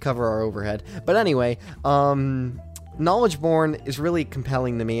 We cover our overhead. But anyway, KnowledgeBorn is really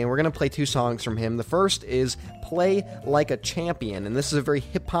compelling to me, and we're going to play 2 songs from him. The first is Play Like a Champion, and this is a very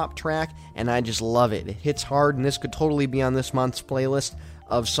hip-hop track, and I just love it. It hits hard, and this could totally be on this month's playlist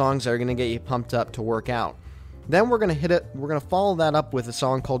of songs that are going to get you pumped up to work out. Then we're going to follow that up with a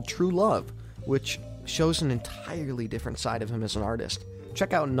song called True Love, which shows an entirely different side of him as an artist.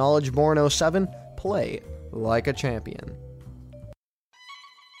 Check out KnowledgeBorn07, Play Like a Champion.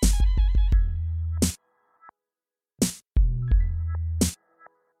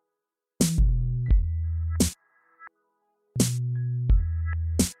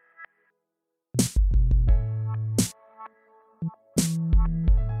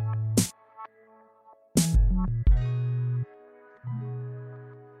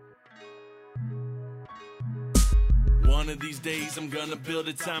 One of these days I'm gonna build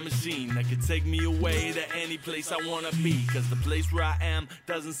a time machine that could take me away to any place I wanna be. Cause the place where I am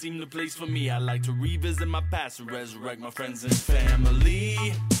doesn't seem the place for me. I like to revisit my past and resurrect my friends and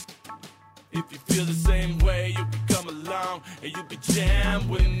family. If you feel the same way, you can come along and you can jam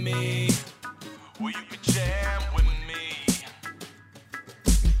with me. Well, you can jam with me.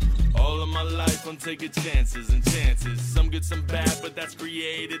 All of my life I'm taking chances and chances. Some good, some bad, but that's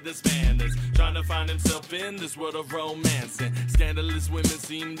created this man that's trying to find himself in this world of romance. And scandalous women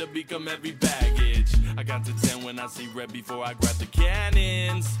seem to become every baggage. I got to 10 when I see red before I grab the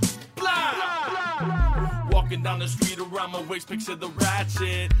cannons. Blah! Blah, blah, blah. Walking down the street around my waist, picture the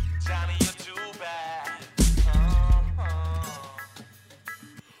ratchet. Johnny, you're too bad.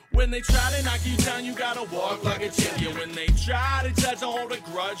 When they try to knock you down, you gotta walk like a champion. When they try to judge or hold a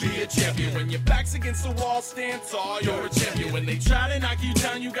grudge, be a champion. When your back's against the wall, stand tall, you're a champion. When they try to knock you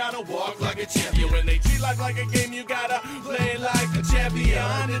down, you gotta walk like a champion. When they treat life like a game, you gotta play like a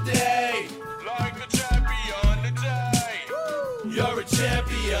champion today. Like a champion today. You're a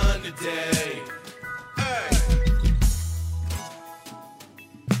champion today. Hey.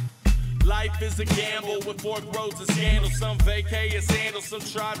 Life is a gamble with forked roads and scandals. Some vacay and sandals, some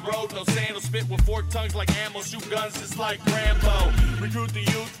trod road, no sandals. Spit with forked tongues like ammo, shoot guns just like Rambo. Recruit the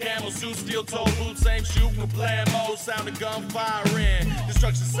youth, camel suits, steel toe boots, same shoot with blammo. Sound of gunfire in,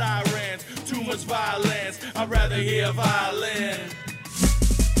 destruction sirens, too much violence. I'd rather hear violin.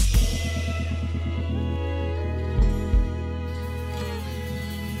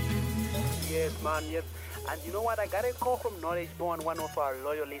 Yes, man, yes. And you know what? I got a call from KnowledgeBorn, one of our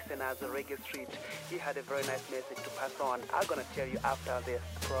loyal listeners on Reggae Street. He had a very nice message to pass on. I'm going to tell you after this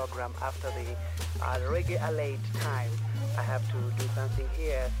program, after the Reggae Alert time. I have to do something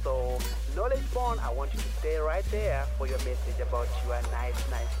here. So, KnowledgeBorn, I want you to stay right there for your message about your nice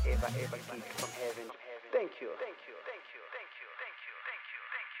ever gift from heaven. Thank you. Thank you. Thank you. Thank you. Thank you. Thank you. Thank you.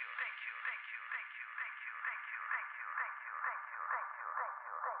 Thank you. Thank you. Thank you. Thank you. Thank you. Thank you. Thank you. Thank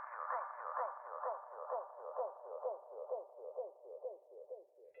you. Thank you. Thank you. Thank you.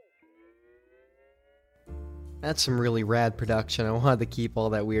 Thank you. That's some really rad production. I wanted to keep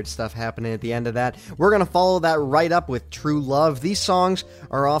all that weird stuff happening at the end of that. We're going to follow that right up with True Love. These songs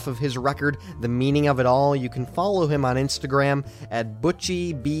are off of his record, The Meaning of It All. You can follow him on Instagram at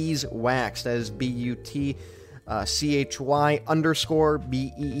ButchieBeesWax. That is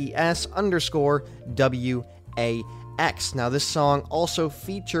ButchieBees_WAX. Now, this song also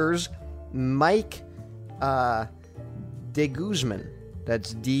features Mike de Guzman.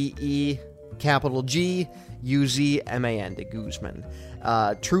 That's D-E capital G U-Z-M-A-N, de Guzman.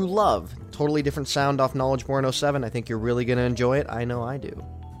 True Love, totally different sound off Knowledge Born 07. I think you're really going to enjoy it. I know I do.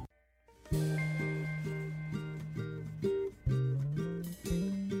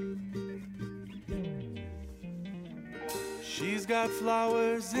 She's got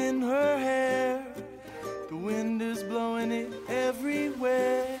flowers in her hair, the wind is blowing it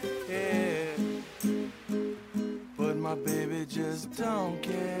everywhere, but my baby just don't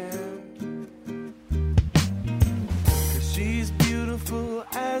care. She's beautiful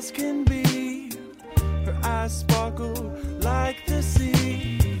as can be, her eyes sparkle like the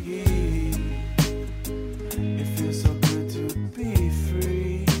sea. It feels so good to be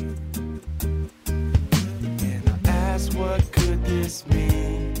free. And I ask, what could this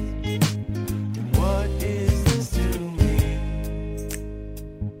mean? What is this to me?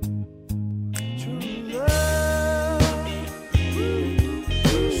 True love,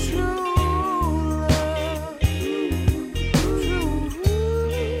 true love,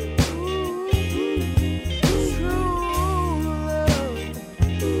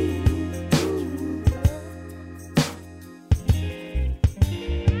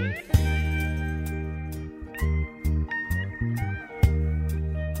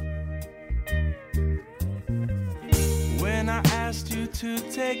 when I asked you to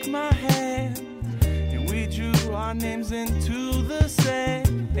take my hand and we drew our names into the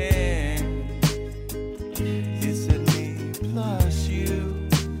sand, it said me plus you.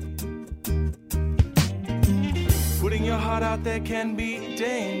 Putting your heart out there can be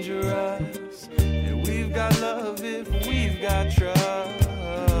dangerous, and we've got love if we've got trust,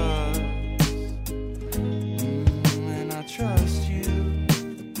 and I trust you.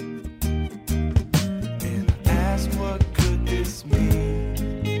 And I ask, what could this mean?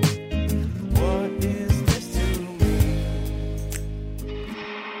 What is this to me?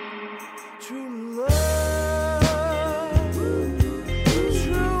 True love,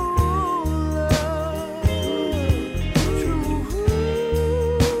 true love, true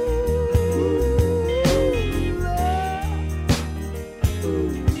love.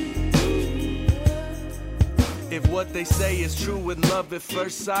 If what they say is true and love at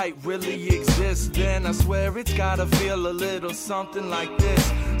first sight really exists, then I swear it's gotta feel a little something like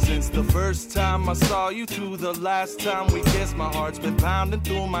this. Since the first time I saw you to the last time we kissed, my heart's been pounding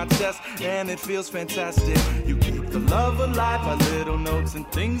through my chest, and it feels fantastic. You keep the love alive by little notes and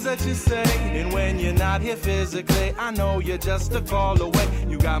things that you say, and when you're not here physically, I know you're just a call away.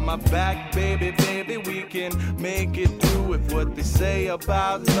 You got my back, baby, baby, we can make it through. If what they say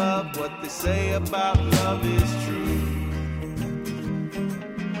about love, what they say about love is true.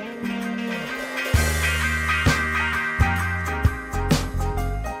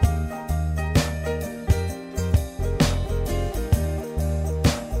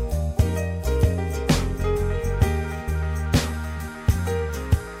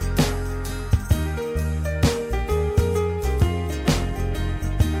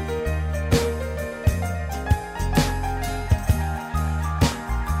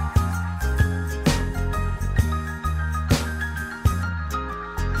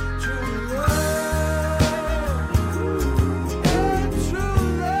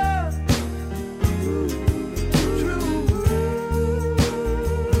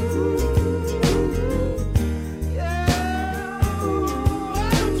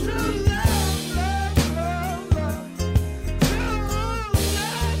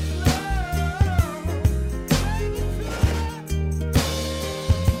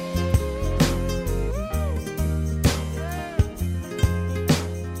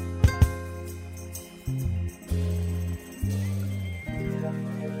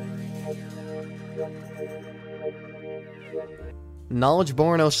 Knowledge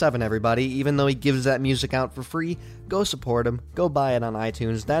Born 07, everybody. Even though he gives that music out for free, go support him. Go buy it on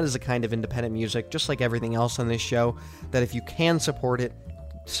iTunes. That is the kind of independent music, just like everything else on this show, that if you can support it,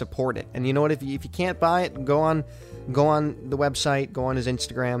 support it. And you know what? If you can't buy it, go on the website, go on his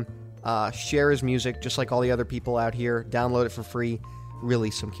Instagram, share his music, just like all the other people out here. Download it for free. Really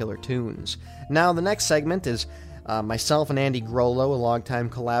some killer tunes. Now, the next segment is myself and Andy Grollo, a longtime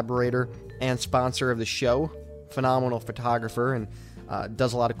collaborator and sponsor of the show, phenomenal photographer, and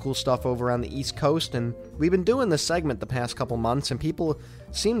does a lot of cool stuff over on the East Coast, and we've been doing this segment the past couple months, and people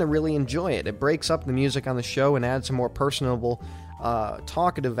seem to really enjoy it. It breaks up the music on the show and adds a more personable,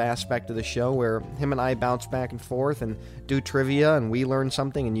 talkative aspect of the show where him and I bounce back and forth and do trivia, and we learn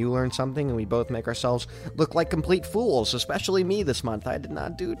something and you learn something, and we both make ourselves look like complete fools, especially me this month. I did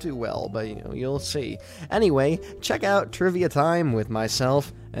not do too well, but you'll see. Anyway, check out Trivia Time with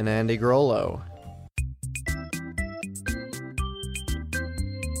myself and Andy Grollo.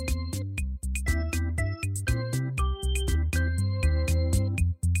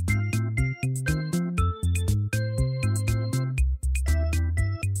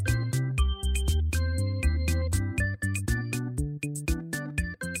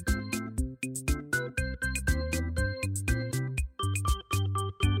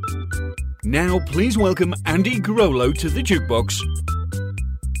 Now, please welcome Andy Grollo to the Jukebox.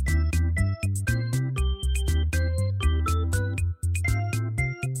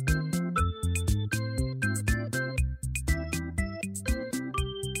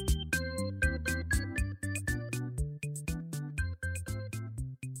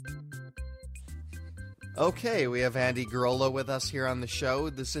 Okay, we have Andy Grollo with us here on the show.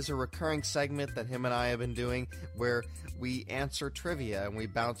 This is a recurring segment that him and I have been doing where we answer trivia and we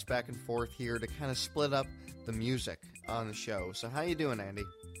bounce back and forth here to kind of split up the music on the show. So how you doing, Andy?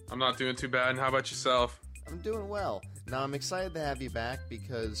 I'm not doing too bad. And how about yourself? I'm doing well. Now, I'm excited to have you back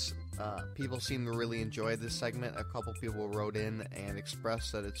because people seem to really enjoy this segment. A couple people wrote in and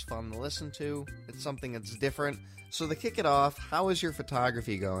expressed that it's fun to listen to. It's something that's different. So to kick it off, how is your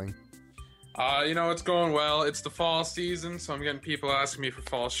photography going? It's going well. It's the fall season, so I'm getting people asking me for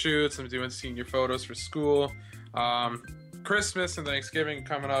fall shoots. I'm doing senior photos for school. Christmas and Thanksgiving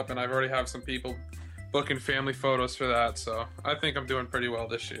coming up, and I've already have some people booking family photos for that, so I think I'm doing pretty well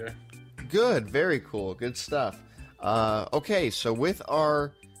this year. Good, very cool, good stuff. Okay, so with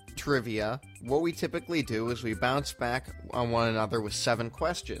our trivia, what we typically do is we bounce back on one another with 7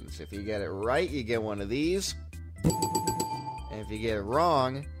 questions. If you get it right, you get one of these, and if you get it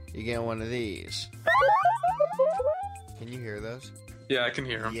wrong, you get one of these. Can you hear those? Yeah, I can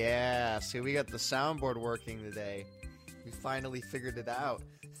hear them. Yeah, see, we got the soundboard working today. We finally figured it out.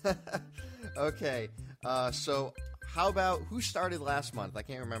 Okay, so how about, who started last month? I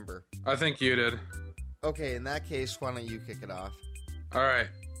can't remember. I think you did. Okay, in that case, why don't you kick it off? Alright,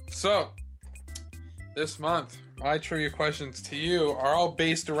 so, this month, my trivia questions to you are all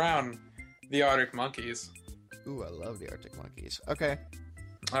based around the Arctic Monkeys. Ooh, I love the Arctic Monkeys. Okay.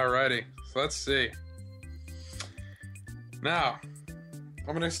 Alrighty, so let's see. Now,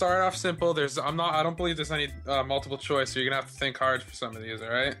 I'm gonna start off simple. I don't believe there's any multiple choice, so you're gonna have to think hard for some of these. All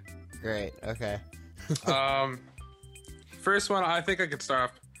right? Great. Okay. First one, I think I could start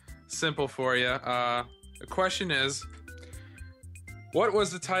off simple for you. The question is, what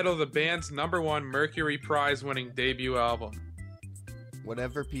was the title of the band's #1 Mercury Prize-winning debut album?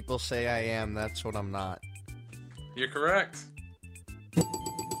 Whatever people say I am, that's what I'm not. You're correct.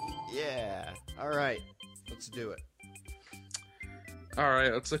 Yeah. All right. Let's do it. All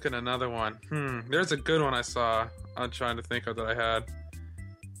right, let's look at another one. There's a good one I saw. I'm trying to think of that I had.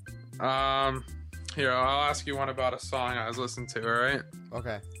 Here, I'll ask you one about a song I was listening to, all right?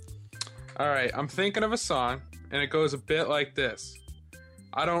 Okay. All right, I'm thinking of a song, and it goes a bit like this.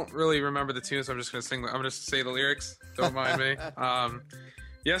 I don't really remember the tune, so I'm just going to sing. I'm going to say the lyrics. Don't mind me.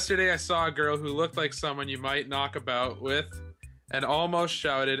 Yesterday, I saw a girl who looked like someone you might knock about with, and almost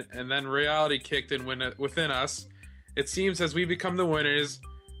shouted, and then reality kicked in within us. It seems as we become the winners,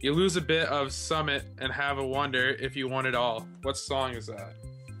 you lose a bit of summit and have a wonder if you won it all. What song is that?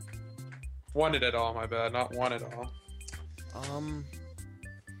 Won it at all, my bad. Not won it all.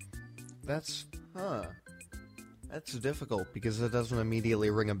 That's difficult because it doesn't immediately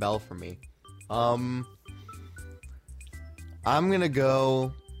ring a bell for me. I'm gonna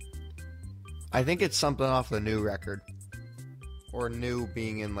go, I think it's something off the new record. Or new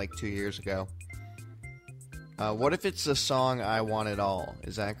being in like 2 years ago. What if it's the song I Want It All?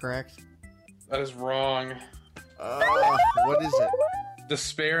 Is that correct? That is wrong. What is it?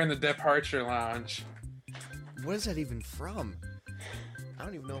 Despair in the Departure Lounge. What is that even from? I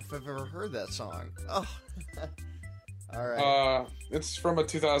don't even know if I've ever heard that song. Oh. Alright. It's from a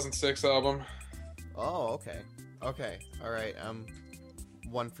 2006 album. Oh, okay. Okay. Alright,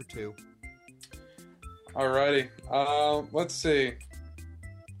 1 for 2. Alrighty. Let's see.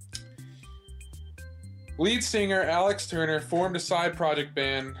 Lead singer Alex Turner formed a side project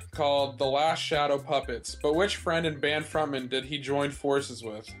band called The Last Shadow Puppets, but which friend and band frontman did he join forces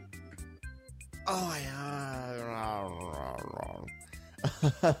with?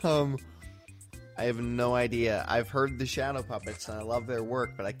 I have no idea. I've heard the Shadow Puppets, and I love their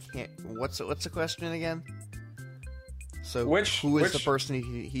work, but I can't... What's the question again? So, who is the person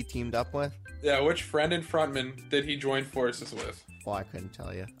he teamed up with? Yeah, which friend and frontman did he join forces with? Well, I couldn't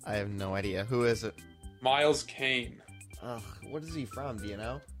tell you. I have no idea. Who is it? Miles Kane. Ugh, what is he from? Do you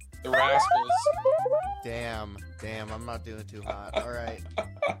know? The Rascals. Damn, I'm not doing too hot. All right.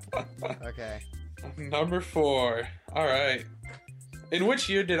 Okay. Number 4. All right. In which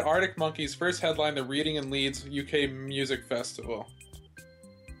year did Arctic Monkeys first headline the Reading in Leeds UK Music Festival?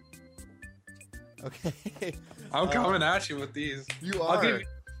 Okay. I'm coming at you with these. You are.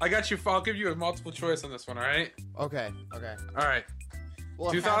 I'll give you a multiple choice on this one, all right? Okay. All right.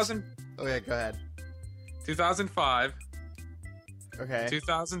 Well, 2000. Okay, go ahead. 2005. Okay.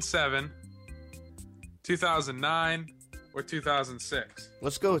 2007. 2009 or 2006.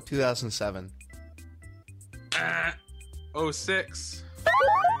 Let's go with 2007. 06.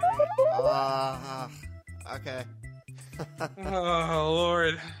 Okay. Oh,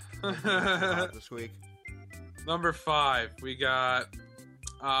 Lord. This week. Number 5, we got,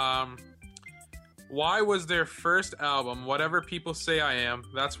 why was their first album, Whatever People Say I Am,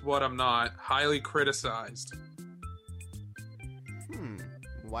 That's What I'm Not, highly criticized?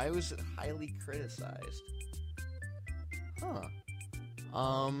 Why was it highly criticized? Huh.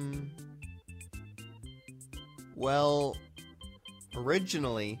 Well,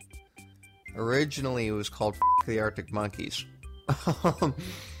 originally it was called the Arctic Monkeys.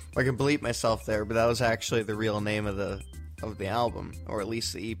 I can bleep myself there, but that was actually the real name of the album, or at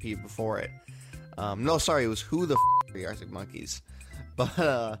least the EP before it. No, sorry, it was Who the the Arctic Monkeys.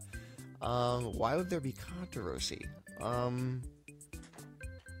 But why would there be controversy?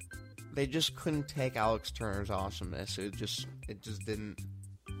 They just couldn't take Alex Turner's awesomeness. It just didn't.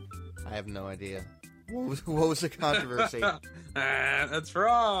 I have no idea. What was the controversy? That's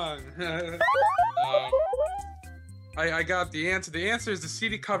wrong. I got the answer. The answer is the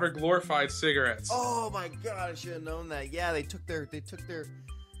CD cover glorified cigarettes. Oh my god, I should have known that. Yeah, they took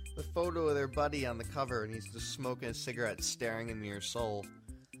the photo of their buddy on the cover, and he's just smoking a cigarette, staring into your soul.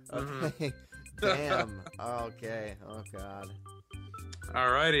 Okay, damn. Okay, oh god.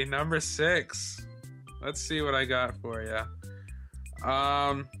 Alrighty, number 6. Let's see what I got for you.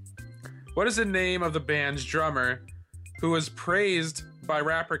 What is the name of the band's drummer who was praised by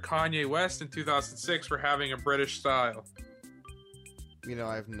rapper Kanye West in 2006 for having a British style? You know,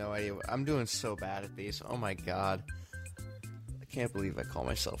 I have no idea. I'm doing so bad at these. Oh my god. I can't believe I call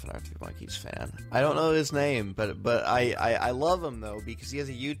myself an Arctic Monkeys fan. I don't know his name, but I love him though, because he has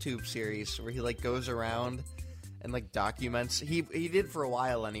a YouTube series where he like goes around and like documents. He did for a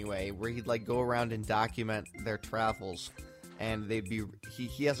while anyway, where he'd like go around and document their travels, and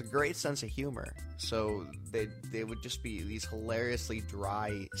he has a great sense of humor. So they would just be these hilariously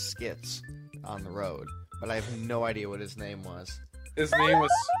dry skits on the road. But I have no idea what his name was. His name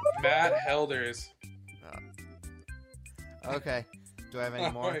was Matt Helders. Oh. Okay. Do I have any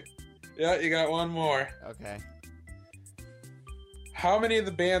more? Yeah, you got one more. Okay. How many of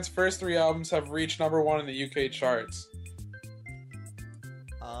the band's first 3 albums have reached number 1 in the UK charts?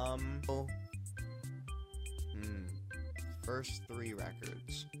 First 3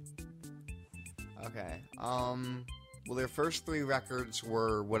 records. Okay. Well, their first 3 records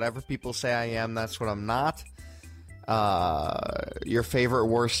were Whatever People Say I Am, That's What I'm Not, Your Favorite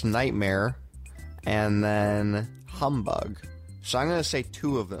Worst Nightmare, and then Humbug. So I'm going to say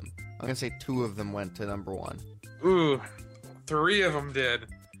 2 of them. I'm going to say 2 of them went to number 1. Ooh, 3 of them did.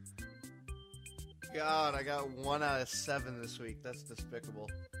 God, I got 1 out of 7 this week. That's despicable.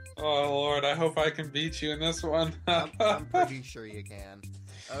 Oh, Lord, I hope I can beat you in this one. I'm pretty sure you can.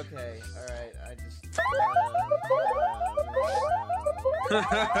 Okay, alright, I just...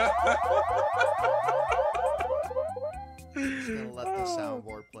 just gonna let the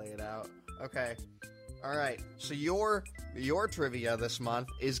soundboard play it out. Okay. Alright, so your trivia this month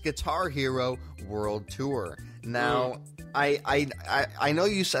is Guitar Hero World Tour. Now, I know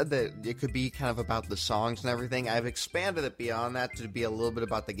you said that it could be kind of about the songs and everything. I've expanded it beyond that to be a little bit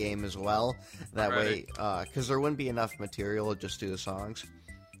about the game as well. That way, because there wouldn't be enough material to just do the songs.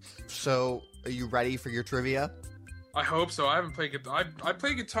 So, are you ready for your trivia? I hope so. I haven't played I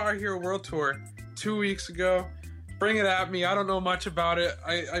played Guitar Hero World Tour 2 weeks ago. Bring it at me. I don't know much about it.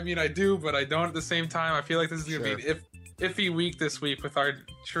 I mean, I do, but I don't at the same time. I feel like this is going to be an iffy week this week with our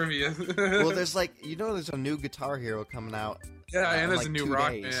trivia. Well, there's there's a new Guitar Hero coming out. Yeah, and there's a new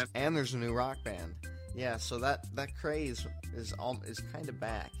rock band. And there's a new rock band. Yeah, so that craze is kind of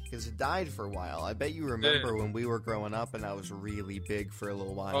back, because it died for a while. I bet you remember when we were growing up and I was really big for a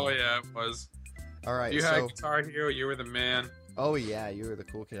little while. Oh, yeah, it was. All right, you had Guitar Hero, you were the man. Oh yeah, you were the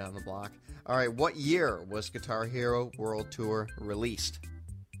cool kid on the block. All right, what year was Guitar Hero World Tour released?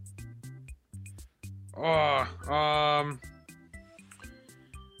 No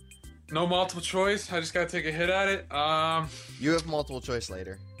multiple choice. I just gotta take a hit at it. You have multiple choice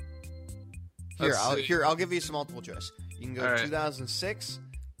later. I'll give you some multiple choice. You can go All right. 2006,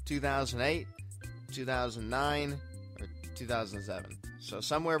 2008, 2009, or 2007. So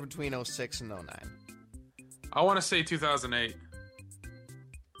somewhere between 06 and 09. I want to say 2008.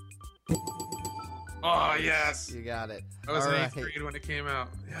 Oh, yes. You got it. I was All in right. 8th grade when it came out.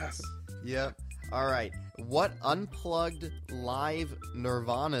 Yes. Yep. All right. What unplugged live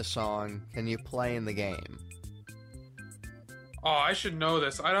Nirvana song can you play in the game? Oh, I should know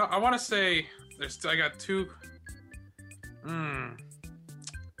this. I want to say I got two.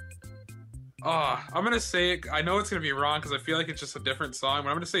 Oh, I'm gonna say it. I know it's gonna be wrong because I feel like it's just a different song, but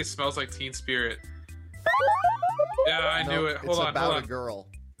I'm gonna say "Smells Like Teen Spirit." Yeah, I knew it. Hold it's on, about hold on. a girl.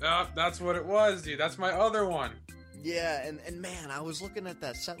 That's what it was, dude. That's my other one. Yeah, and man, I was looking at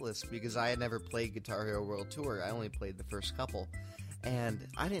that set list because I had never played Guitar Hero World Tour. I only played the first couple. And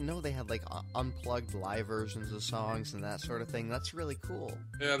I didn't know they had, like, unplugged live versions of songs and that sort of thing. That's really cool.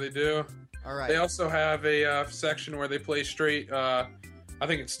 Yeah, they do. All right. They also have a section where they play straight. I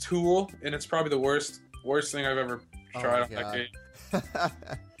think it's Tool, and it's probably the worst thing I've ever tried on that game.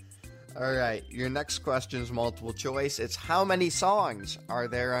 All right. Your next question is multiple choice. It's how many songs are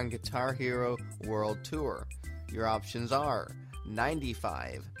there on Guitar Hero World Tour? Your options are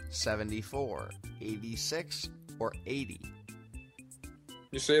 95, 74, 86, or 80.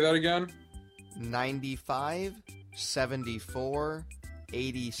 You say that again? 95, 74,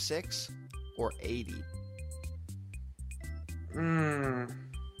 86, or 80.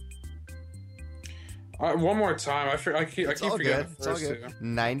 One more time. I keep forgetting the It's all first good. two.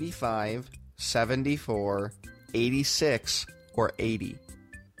 95, 74, 86, or 80.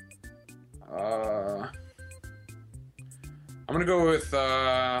 I'm gonna go with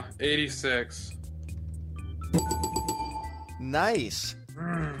 86. Nice.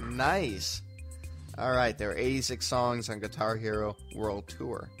 Nice. All right, there are 86 songs on Guitar Hero World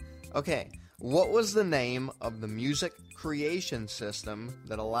Tour. Okay, what was the name of the music creation system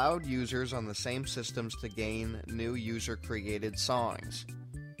that allowed users on the same systems to gain new user-created songs?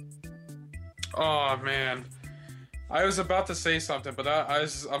 Oh man, I was about to say something, but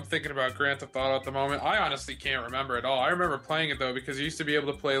I'm thinking about Grand Theft Auto at the moment. I honestly can't remember at all. I remember playing it though because you used to be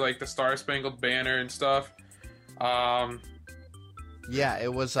able to play like the Star Spangled Banner and stuff. Yeah,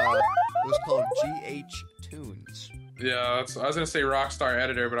 it was called GH Tunes. Yeah, I was gonna say Rockstar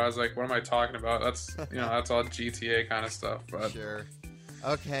Editor, but I was like, what am I talking about? That's that's all GTA kind of stuff. But Sure.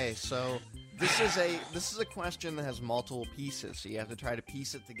 Okay, so this is a question that has multiple pieces, so you have to try to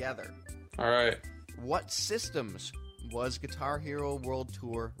piece it together. all right, What systems was Guitar Hero World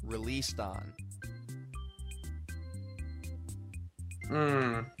Tour released on?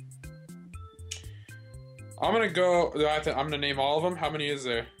 I'm gonna go. I'm gonna name all of them. How many is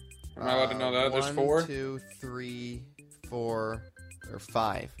there? Am I allowed to know that? There's 4. 1, 2, 3, 4, or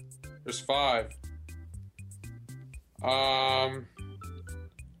 5. There's 5. I'm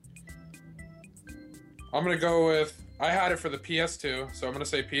gonna go with. I had it for the PS2, so I'm gonna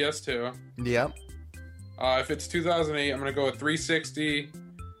say PS2. Yep. If it's 2008, I'm gonna go with 360,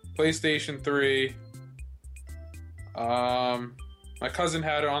 PlayStation 3. My cousin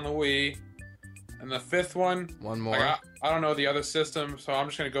had it on the Wii, and the 5th one. One more. I don't know the other system, so I'm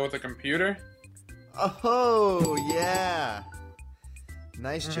just gonna go with the computer. Oh, yeah.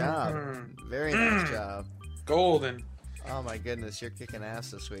 Nice job. Very nice job. Golden. Oh my goodness, you're kicking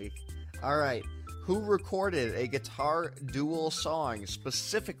ass this week. All right. Who recorded a guitar dual song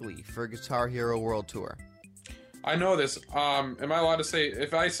specifically for Guitar Hero World Tour? I know this. Am I allowed to say?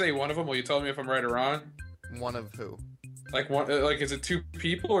 If I say one of them, will you tell me if I'm right or wrong? One of who? Like one? Like is it 2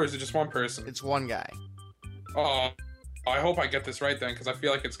 people or is it just one person? It's one guy. Oh, I hope I get this right then, because I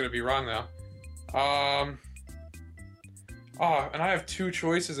feel like it's gonna be wrong now. Oh, and I have 2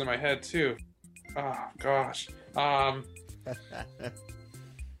 choices in my head too. Oh gosh.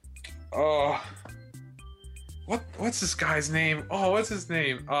 Oh. What's this guy's name? Oh, what's his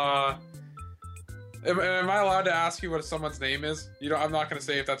name? Am I allowed to ask you what someone's name is? I'm not gonna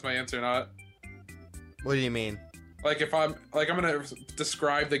say if that's my answer or not. What do you mean? Like if I'm gonna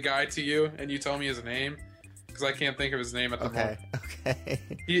describe the guy to you and you tell me his name, because I can't think of his name at the moment. Okay.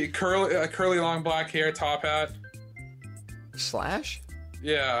 He curly long black hair, top hat. Slash?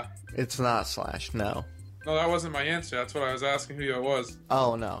 Yeah. It's not Slash, no. No, that wasn't my answer. That's what I was asking who it was.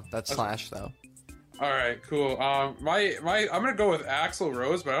 Oh no, that's Slash though. All right, cool. I'm gonna go with Axl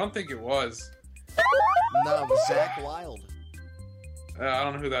Rose, but I don't think it was. No, it was Zach Wilde. I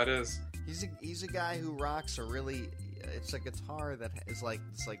don't know who that is. He's a guy who rocks a really. It's a guitar that is like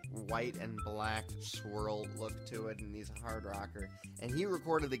this like white and black swirl look to it, and he's a hard rocker. And he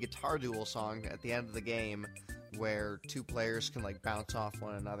recorded the Guitar Duel song at the end of the game, where two players can like bounce off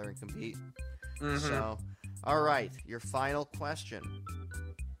one another and compete. Mm-hmm. So, all right, your final question,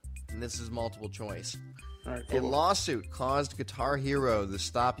 and this is multiple choice. All right, A cool. lawsuit caused Guitar Hero to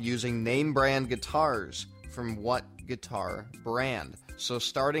stop using name brand guitars from what guitar brand? So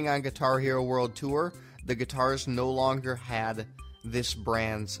starting on Guitar Hero World Tour, the guitars no longer had this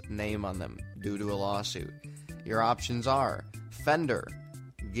brand's name on them due to a lawsuit. Your options are Fender,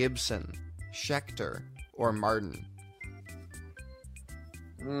 Gibson, Schecter, or Martin.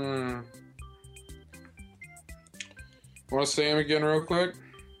 Want to say them again real quick?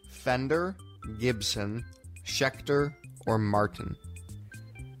 Fender, Gibson, Schecter, or Martin.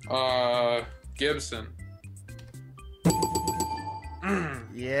 Gibson.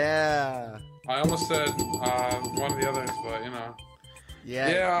 Yeah. I almost said one of the others, but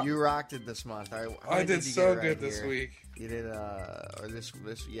Yeah, you rocked it this month. How I many did you so get right good this here? week. You did, or this,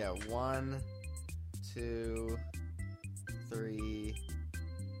 yeah, 1, 2, 3.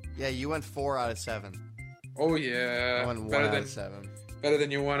 Yeah, you went 4 out of 7. Oh yeah, I went 1 better out than of 7. better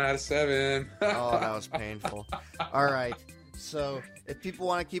than your 1 out of 7. Oh, that was painful. All right, so if people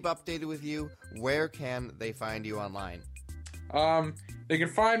want to keep updated with you, where can they find you online? They can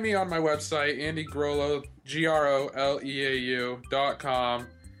find me on my website, Andy Grolleau, GROLEAU.com.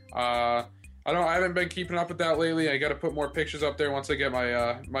 I haven't been keeping up with that lately. I got to put more pictures up there once I get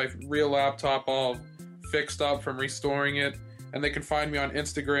my my real laptop all fixed up from restoring it. And they can find me on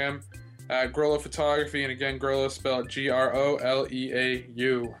Instagram at Grolleau Photography, and again, Grolleau spelled GROLEAU.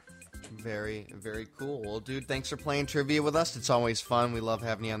 Very, very cool. Well, dude, thanks for playing trivia with us. It's always fun. We love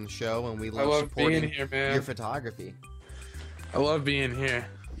having you on the show, and we love supporting being here, man. your photography. I love being here.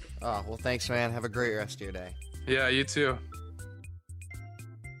 Oh, well, thanks, man. Have a great rest of your day. Yeah, you too.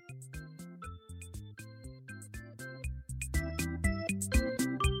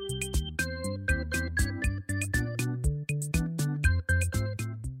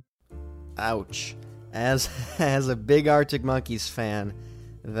 Ouch. As a big Arctic Monkeys fan,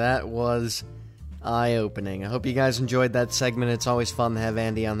 that was eye-opening. I hope you guys enjoyed that segment. It's always fun to have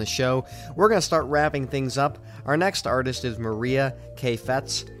Andy on the show. We're going to start wrapping things up. Our next artist is Maria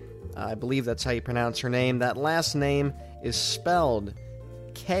Kheyfets. I believe that's how you pronounce her name. That last name is spelled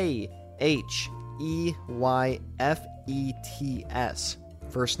Kheyfets.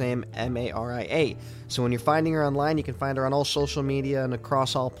 First name Maria. So when you're finding her online, you can find her on all social media and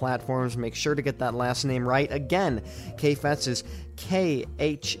across all platforms. Make sure to get that last name right. Again, Kheyfets is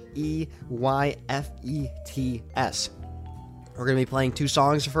Kheyfets. We're going to be playing 2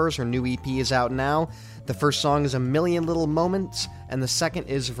 songs of hers. Her new EP is out now. The first song is A Million Little Moments, and the second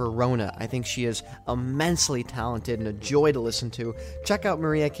is Verona. I think she is immensely talented and a joy to listen to. Check out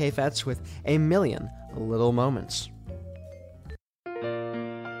Maria Kheyfets with A Million Little Moments.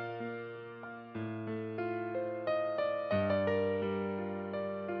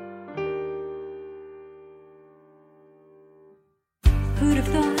 Who'd have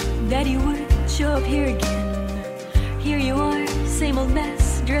thought that you would show up here again? Here you are, same old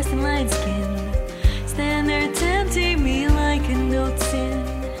mess, dressed in lion skin. Stand there tempting me like an old sin.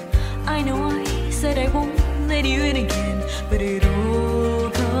 I know I said I won't let you in again, but it all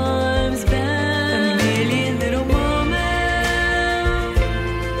comes back. A million little moments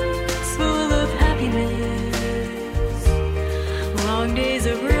full of happiness, long days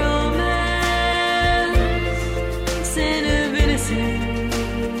of romance and of innocence.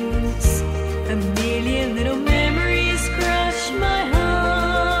 A million little memories crush my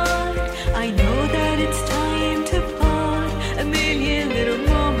heart. I know that it's time to part. A million little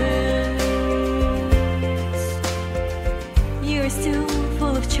moments. You're still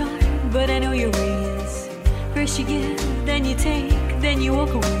full of charm, but I know your ways. First you give, then you take, then you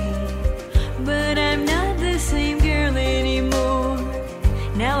walk away. But I'm not the same girl anymore.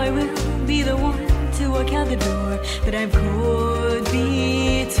 Now I will be the one to walk out the door that I'm caught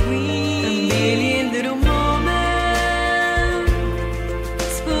between. A million little moments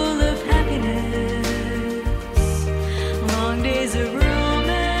full of happiness, long days of romance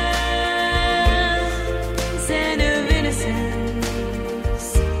and of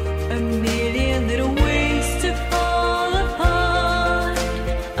innocence. A million little ways to fall apart.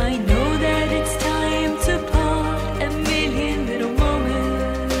 I know that it's time to part. A million little moments.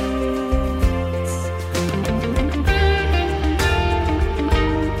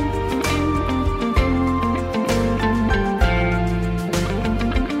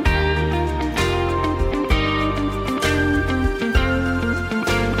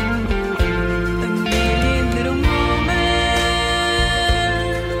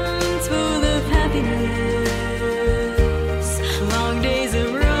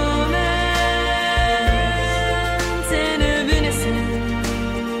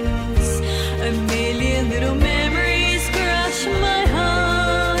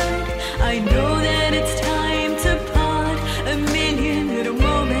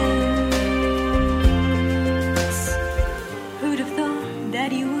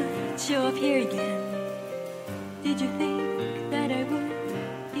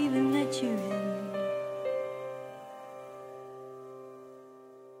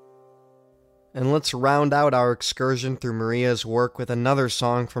 And let's round out our excursion through Maria's work with another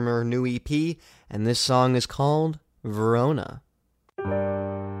song from her new EP, and this song is called Verona.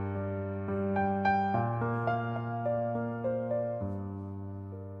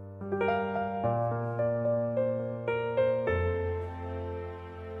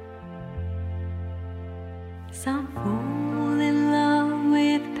 Some fall in love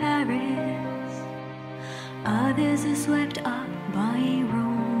with Paris, others are swept up by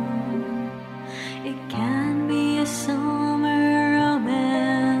Rome. It can be a summer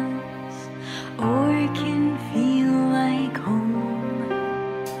romance, or it can feel like home.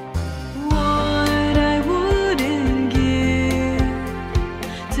 What I wouldn't give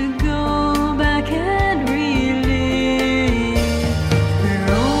to go back and relive.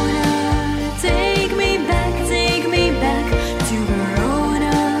 Verona, take me back to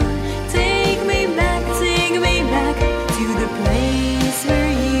Verona. Take me back to the place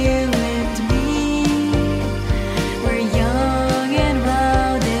where you and me were young and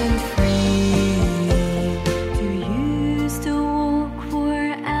wild and free. To used to walk for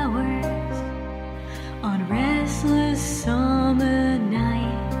hours on restless summer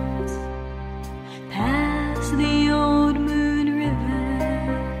nights past the old moon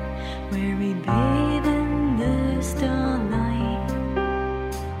river where we bathe in the starlight.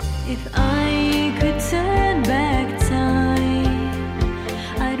 If I could turn back time,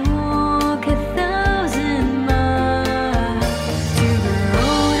 I'd walk 1,000 miles to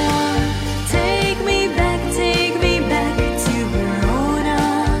Verona. Take me back to Verona.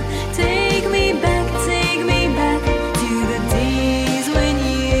 Take me back to the days when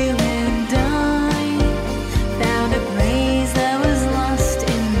you and I found a place that was lost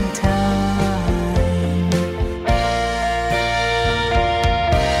in time.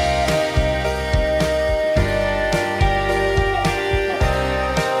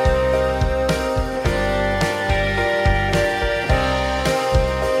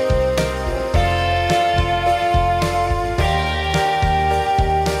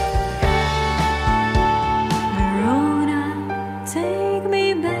 Verona, take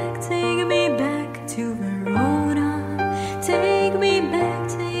me back to Verona. Take me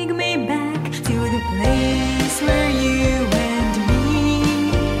back to the place where you and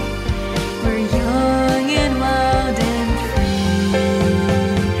me were young and wild and free.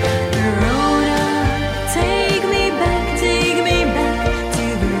 Verona, take me back to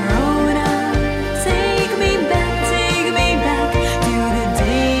Verona. Take me back to the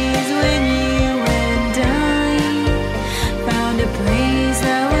days when you and I found a place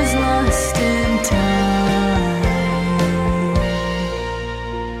that was lost in time.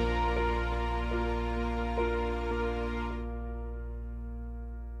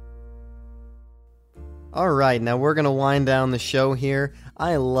 Alright, now we're going to wind down the show here.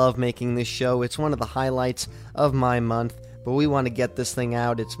 I love making this show. It's one of the highlights of my month, but we want to get this thing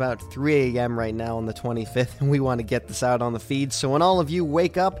out. It's about 3 a.m. right now on the 25th, and we want to get this out on the feed. So when all of you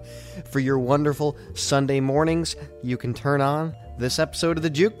wake up for your wonderful Sunday mornings, you can turn on this episode of the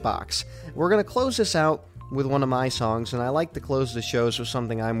Jukebox. We're going to close this out with one of my songs, and I like to close the shows with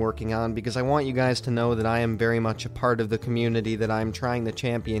something I'm working on because I want you guys to know that I am very much a part of the community that I'm trying to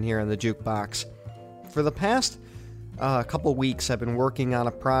champion here on the Jukebox. For the past couple weeks, I've been working on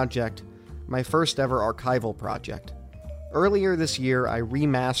a project, my first ever archival project. Earlier this year, I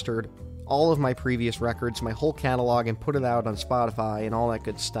remastered all of my previous records, my whole catalog, and put it out on Spotify and all that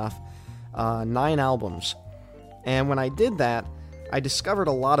good stuff. 9 albums. And when I did that, I discovered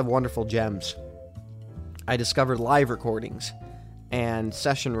a lot of wonderful gems. I discovered live recordings, and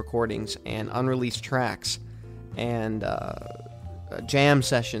session recordings, and unreleased tracks, and jam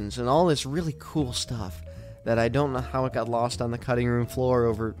sessions, and all this really cool stuff that I don't know how it got lost on the cutting room floor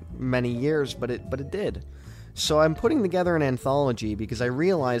over many years, but it did. So I'm putting together an anthology because I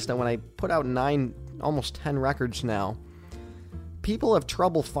realized that when I put out 9, almost 10 records now, people have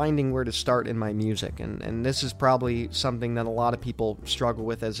trouble finding where to start in my music, and this is probably something that a lot of people struggle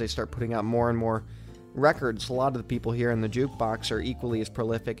with as they start putting out more and more records. A lot of the people here in the Jukebox are equally as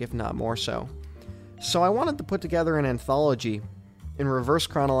prolific, if not more so. So I wanted to put together an anthology in reverse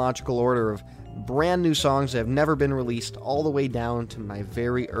chronological order of brand new songs that have never been released all the way down to my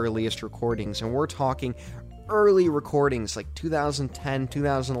very earliest recordings. And we're talking early recordings like 2010,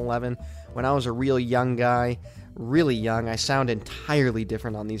 2011, when I was a real young guy, really young. I sound entirely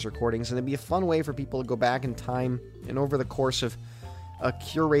different on these recordings, and it'd be a fun way for people to go back in time and over the course of a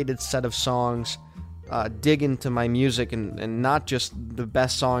curated set of songs, dig into my music and not just the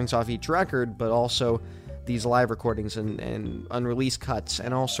best songs off each record, but also these live recordings and unreleased cuts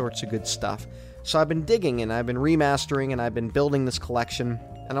and all sorts of good stuff. So I've been digging and I've been remastering and I've been building this collection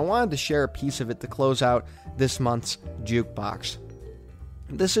and I wanted to share a piece of it to close out this month's Jukebox.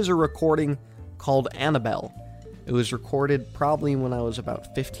 This is a recording called Annabelle. It was recorded probably when I was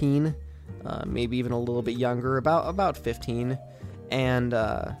about 15, maybe even a little bit younger, about 15, and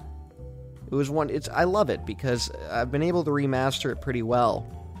it was I love it because I've been able to remaster it pretty well,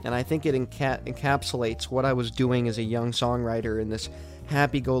 and I think it encapsulates what I was doing as a young songwriter in this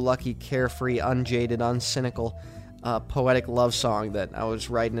happy-go-lucky, carefree, unjaded, uncynical, poetic love song that I was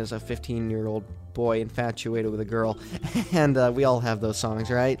writing as a 15-year-old boy infatuated with a girl. And we all have those songs,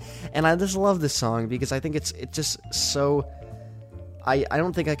 right? And I just love this song because I think it's just so... I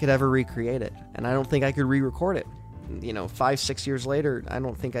don't think I could ever recreate it, and I don't think I could re-record it. 5-6 years later, I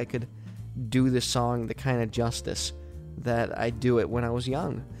don't think I could do this song the kind of justice that I do it when I was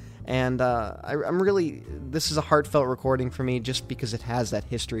young. And this is a heartfelt recording for me just because it has that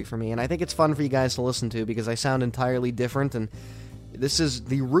history for me. And I think it's fun for you guys to listen to because I sound entirely different. And this is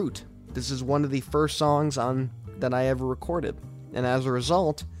the root. This is one of the first songs that I ever recorded. And as a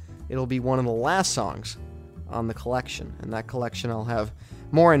result, it'll be one of the last songs on the collection. And that collection, I'll have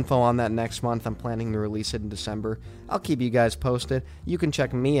more info on that next month. I'm planning to release it in December. I'll keep you guys posted. You can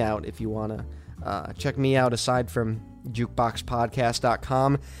check me out if you want to. Check me out aside from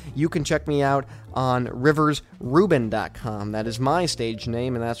jukeboxpodcast.com. You can check me out on riversrubin.com. That is my stage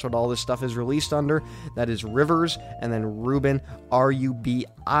name, and that's what all this stuff is released under. That is Rivers, and then Rubin,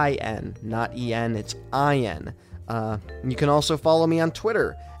 R-U-B-I-N. Not E-N, it's I-N. You can also follow me on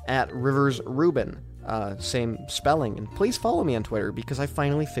Twitter at Rivers Rubin. Same spelling. And please follow me on Twitter because I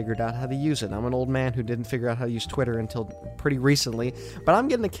finally figured out how to use it. I'm an old man who didn't figure out how to use Twitter until pretty recently, but I'm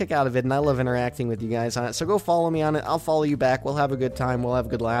getting a kick out of it and I love interacting with you guys on it. So go follow me on it. I'll follow you back. We'll have a good time. We'll have a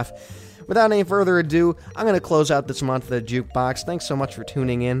good laugh. Without any further ado, I'm going to close out this month of the Jukebox. Thanks so much for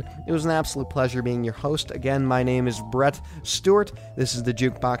tuning in. It was an absolute pleasure being your host. Again, my name is Brett Stewart. This is the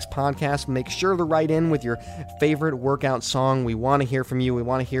Jukebox Podcast. Make sure to write in with your favorite workout song. We want to hear from you. We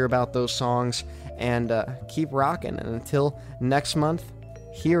want to hear about those songs. And keep rocking. And until next month,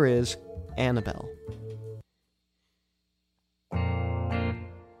 here is Annabelle.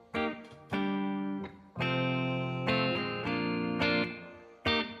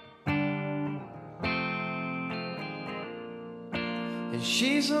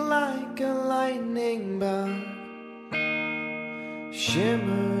 She's like a lightning bug,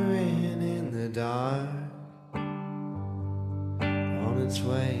 shimmering in the dark, on its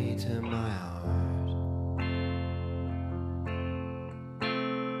way to my heart.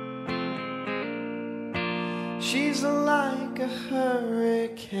 She's like a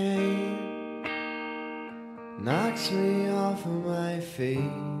hurricane, knocks me off of my feet,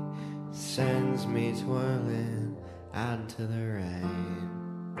 sends me twirling out into the rain.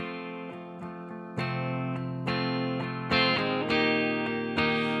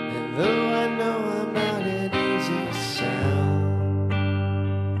 And though I know I'm not an easy sell,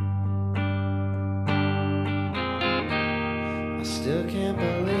 I still can't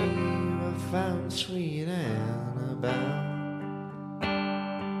believe I found sweet Annabelle.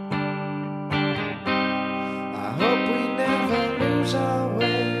 I hope we never lose our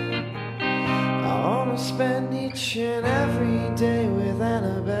way. I wanna spend each and every day with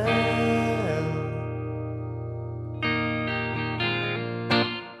Annabelle.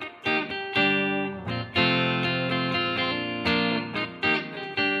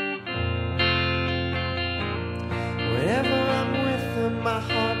 Whenever I'm with her, my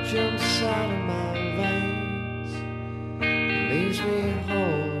heart jumps out of my veins, leaves me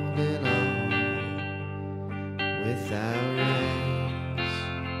holding on without reins.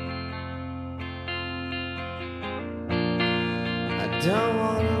 I don't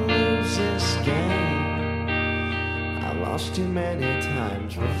want to lose this game. I've lost too many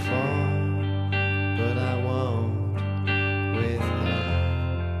times before, but I won't with her.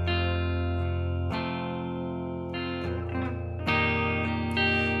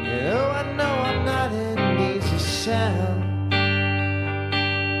 And oh, I know I'm not an easy sell.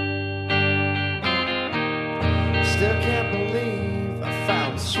 Still can't believe I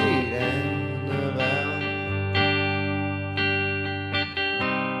found sweet Annabelle.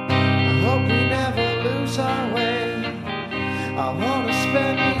 I hope we never lose our way. I wanna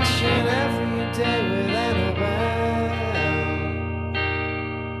spend each and every day with Annabelle.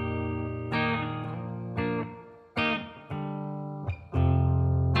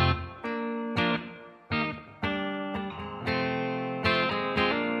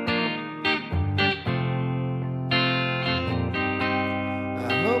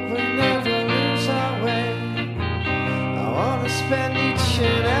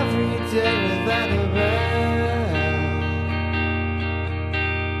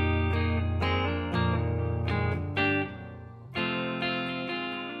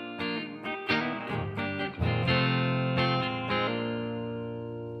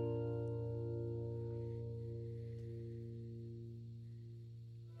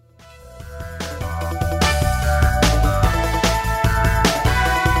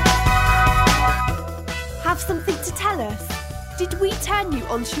 something to tell us? Did we turn you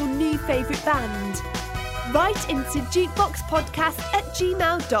onto your new favourite band? Write into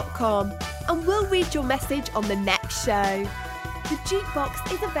jukeboxpodcast@gmail.com and we'll read your message on the next show. The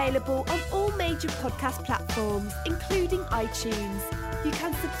Jukebox is available on all major podcast platforms, including iTunes. You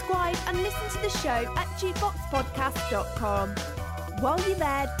can subscribe and listen to the show at jukeboxpodcast.com. While you're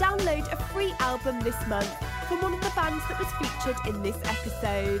there, download a free album this month from one of the bands that was featured in this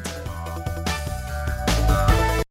episode.